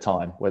those at a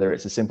time, whether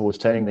it's as simple as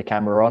turning the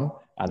camera on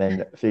and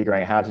then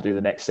figuring out how to do the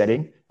next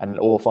setting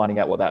or finding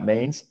out what that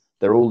means.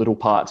 They're all little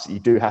parts you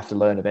do have to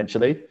learn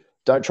eventually.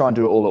 Don't try and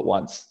do it all at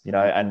once,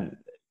 and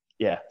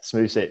yeah,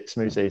 smooth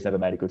seas never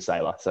made a good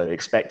sailor. So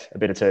expect a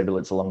bit of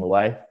turbulence along the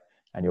way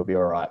and you'll be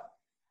all right.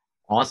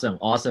 Awesome.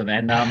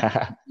 And,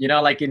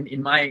 like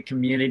in my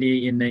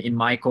community, in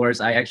my course,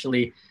 I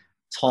actually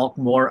talk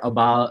more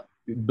about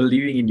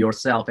believing in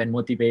yourself and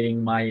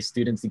motivating my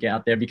students to get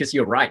out there, because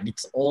you're right.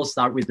 It's all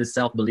start with the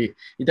self-belief.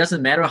 It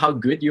doesn't matter how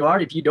good you are.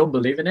 If you don't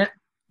believe in it,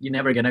 you're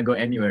never going to go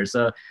anywhere.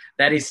 So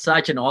that is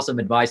such an awesome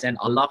advice. And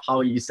I love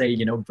how you say,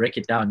 break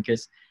it down,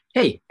 because,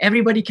 hey,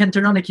 everybody can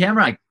turn on the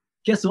camera.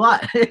 Guess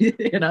what?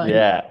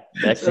 Yeah,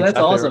 that's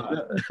awesome.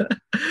 Right.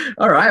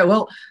 All right.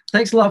 Well,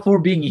 thanks a lot for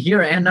being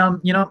here. And,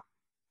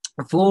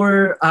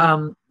 for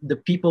the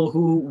people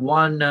who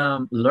want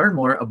to learn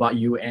more about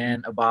you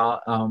and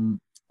about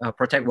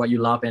protect what you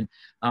love and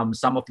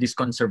some of these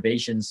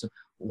conservations,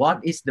 what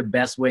is the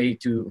best way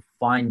to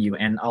find you?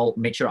 And I'll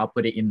make sure I'll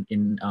put it in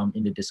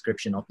the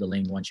description of the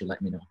link once you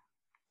let me know.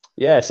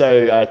 Yeah,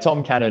 so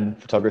Tom Cannon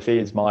Photography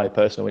is my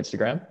personal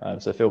Instagram.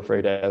 So feel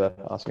free to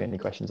ask me any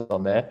questions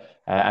on there.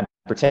 And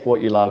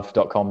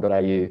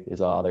protectwhatyoulove.com.au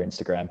is our other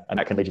Instagram. And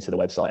that can lead you to the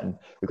website. And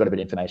we've got a bit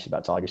of information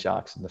about tiger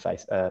sharks and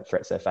the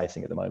threats they're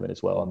facing at the moment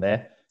as well on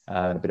there,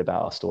 and a bit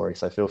about our story.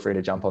 So feel free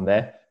to jump on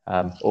there.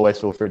 Always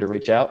feel free to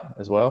reach out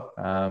as well.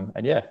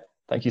 And yeah,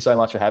 thank you so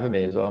much for having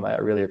me as well, mate. I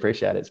really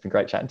appreciate it. It's been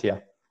great chatting to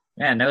you.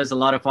 Man, that was a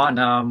lot of fun.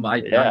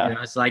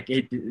 It's like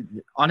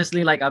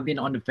honestly, like, I've been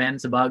on the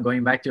fence about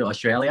going back to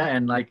Australia,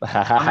 and like,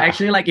 I'm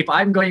actually like, if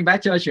I'm going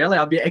back to Australia,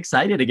 I'll be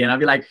excited again. I'll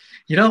be like,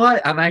 you know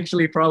what? I'm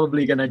actually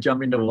probably gonna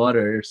jump in the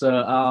water.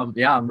 So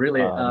yeah, I'm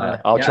really.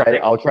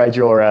 I'll trade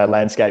your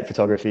landscape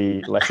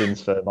photography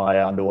lessons for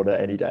my underwater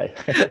any day.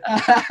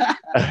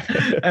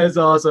 That's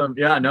awesome.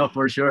 Yeah, no,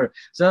 for sure.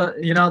 So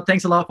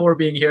thanks a lot for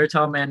being here,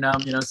 Tom, and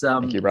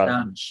Thank you,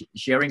 brother.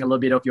 Sharing a little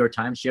bit of your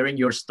time, sharing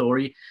your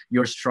story,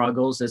 your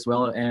struggles as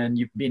well, and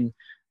you've been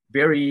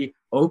very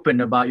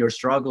open about your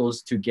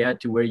struggles to get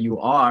to where you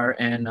are,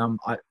 and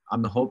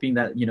I'm hoping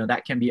that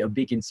that can be a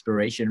big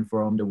inspiration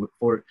for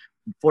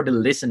the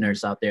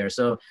listeners out there.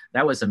 So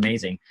that was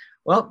amazing.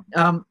 Well,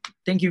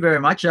 thank you very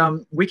much,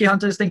 Wiki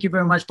Hunters. Thank you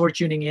very much for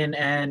tuning in,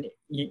 and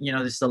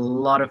there's a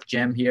lot of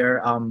gem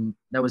here.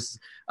 That was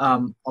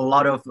a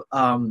lot of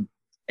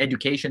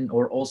education,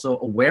 or also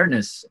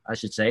awareness, I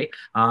should say,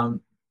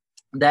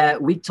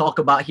 that we talk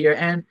about here.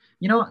 And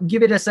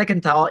give it a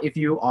second thought. If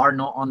you are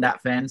not on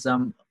that fence,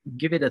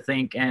 give it a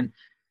think and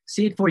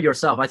see it for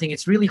yourself. I think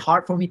it's really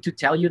hard for me to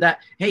tell you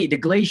that, hey, the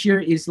glacier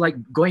is like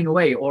going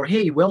away, or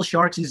hey, whale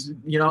sharks is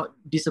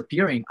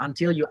disappearing,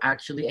 until you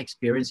actually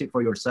experience it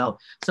for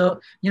yourself. So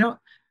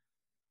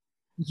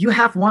you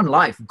have one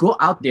life. Go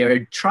out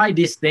there, try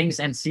these things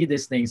and see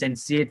these things and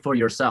see it for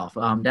yourself.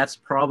 That's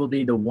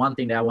probably the one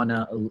thing that I want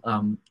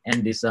to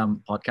end this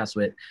podcast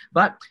with.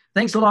 But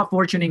thanks a lot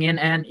for tuning in.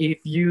 And if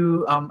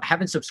you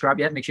haven't subscribed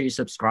yet, make sure you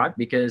subscribe,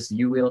 because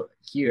you will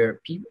hear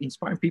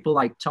inspiring people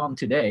like Tom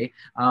today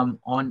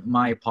on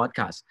my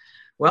podcast.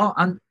 Well,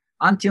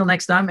 until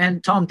next time.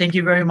 And Tom, thank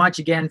you very much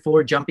again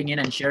for jumping in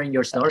and sharing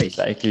your stories.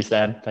 Thank you,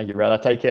 Stan. Thank you, brother. Take care.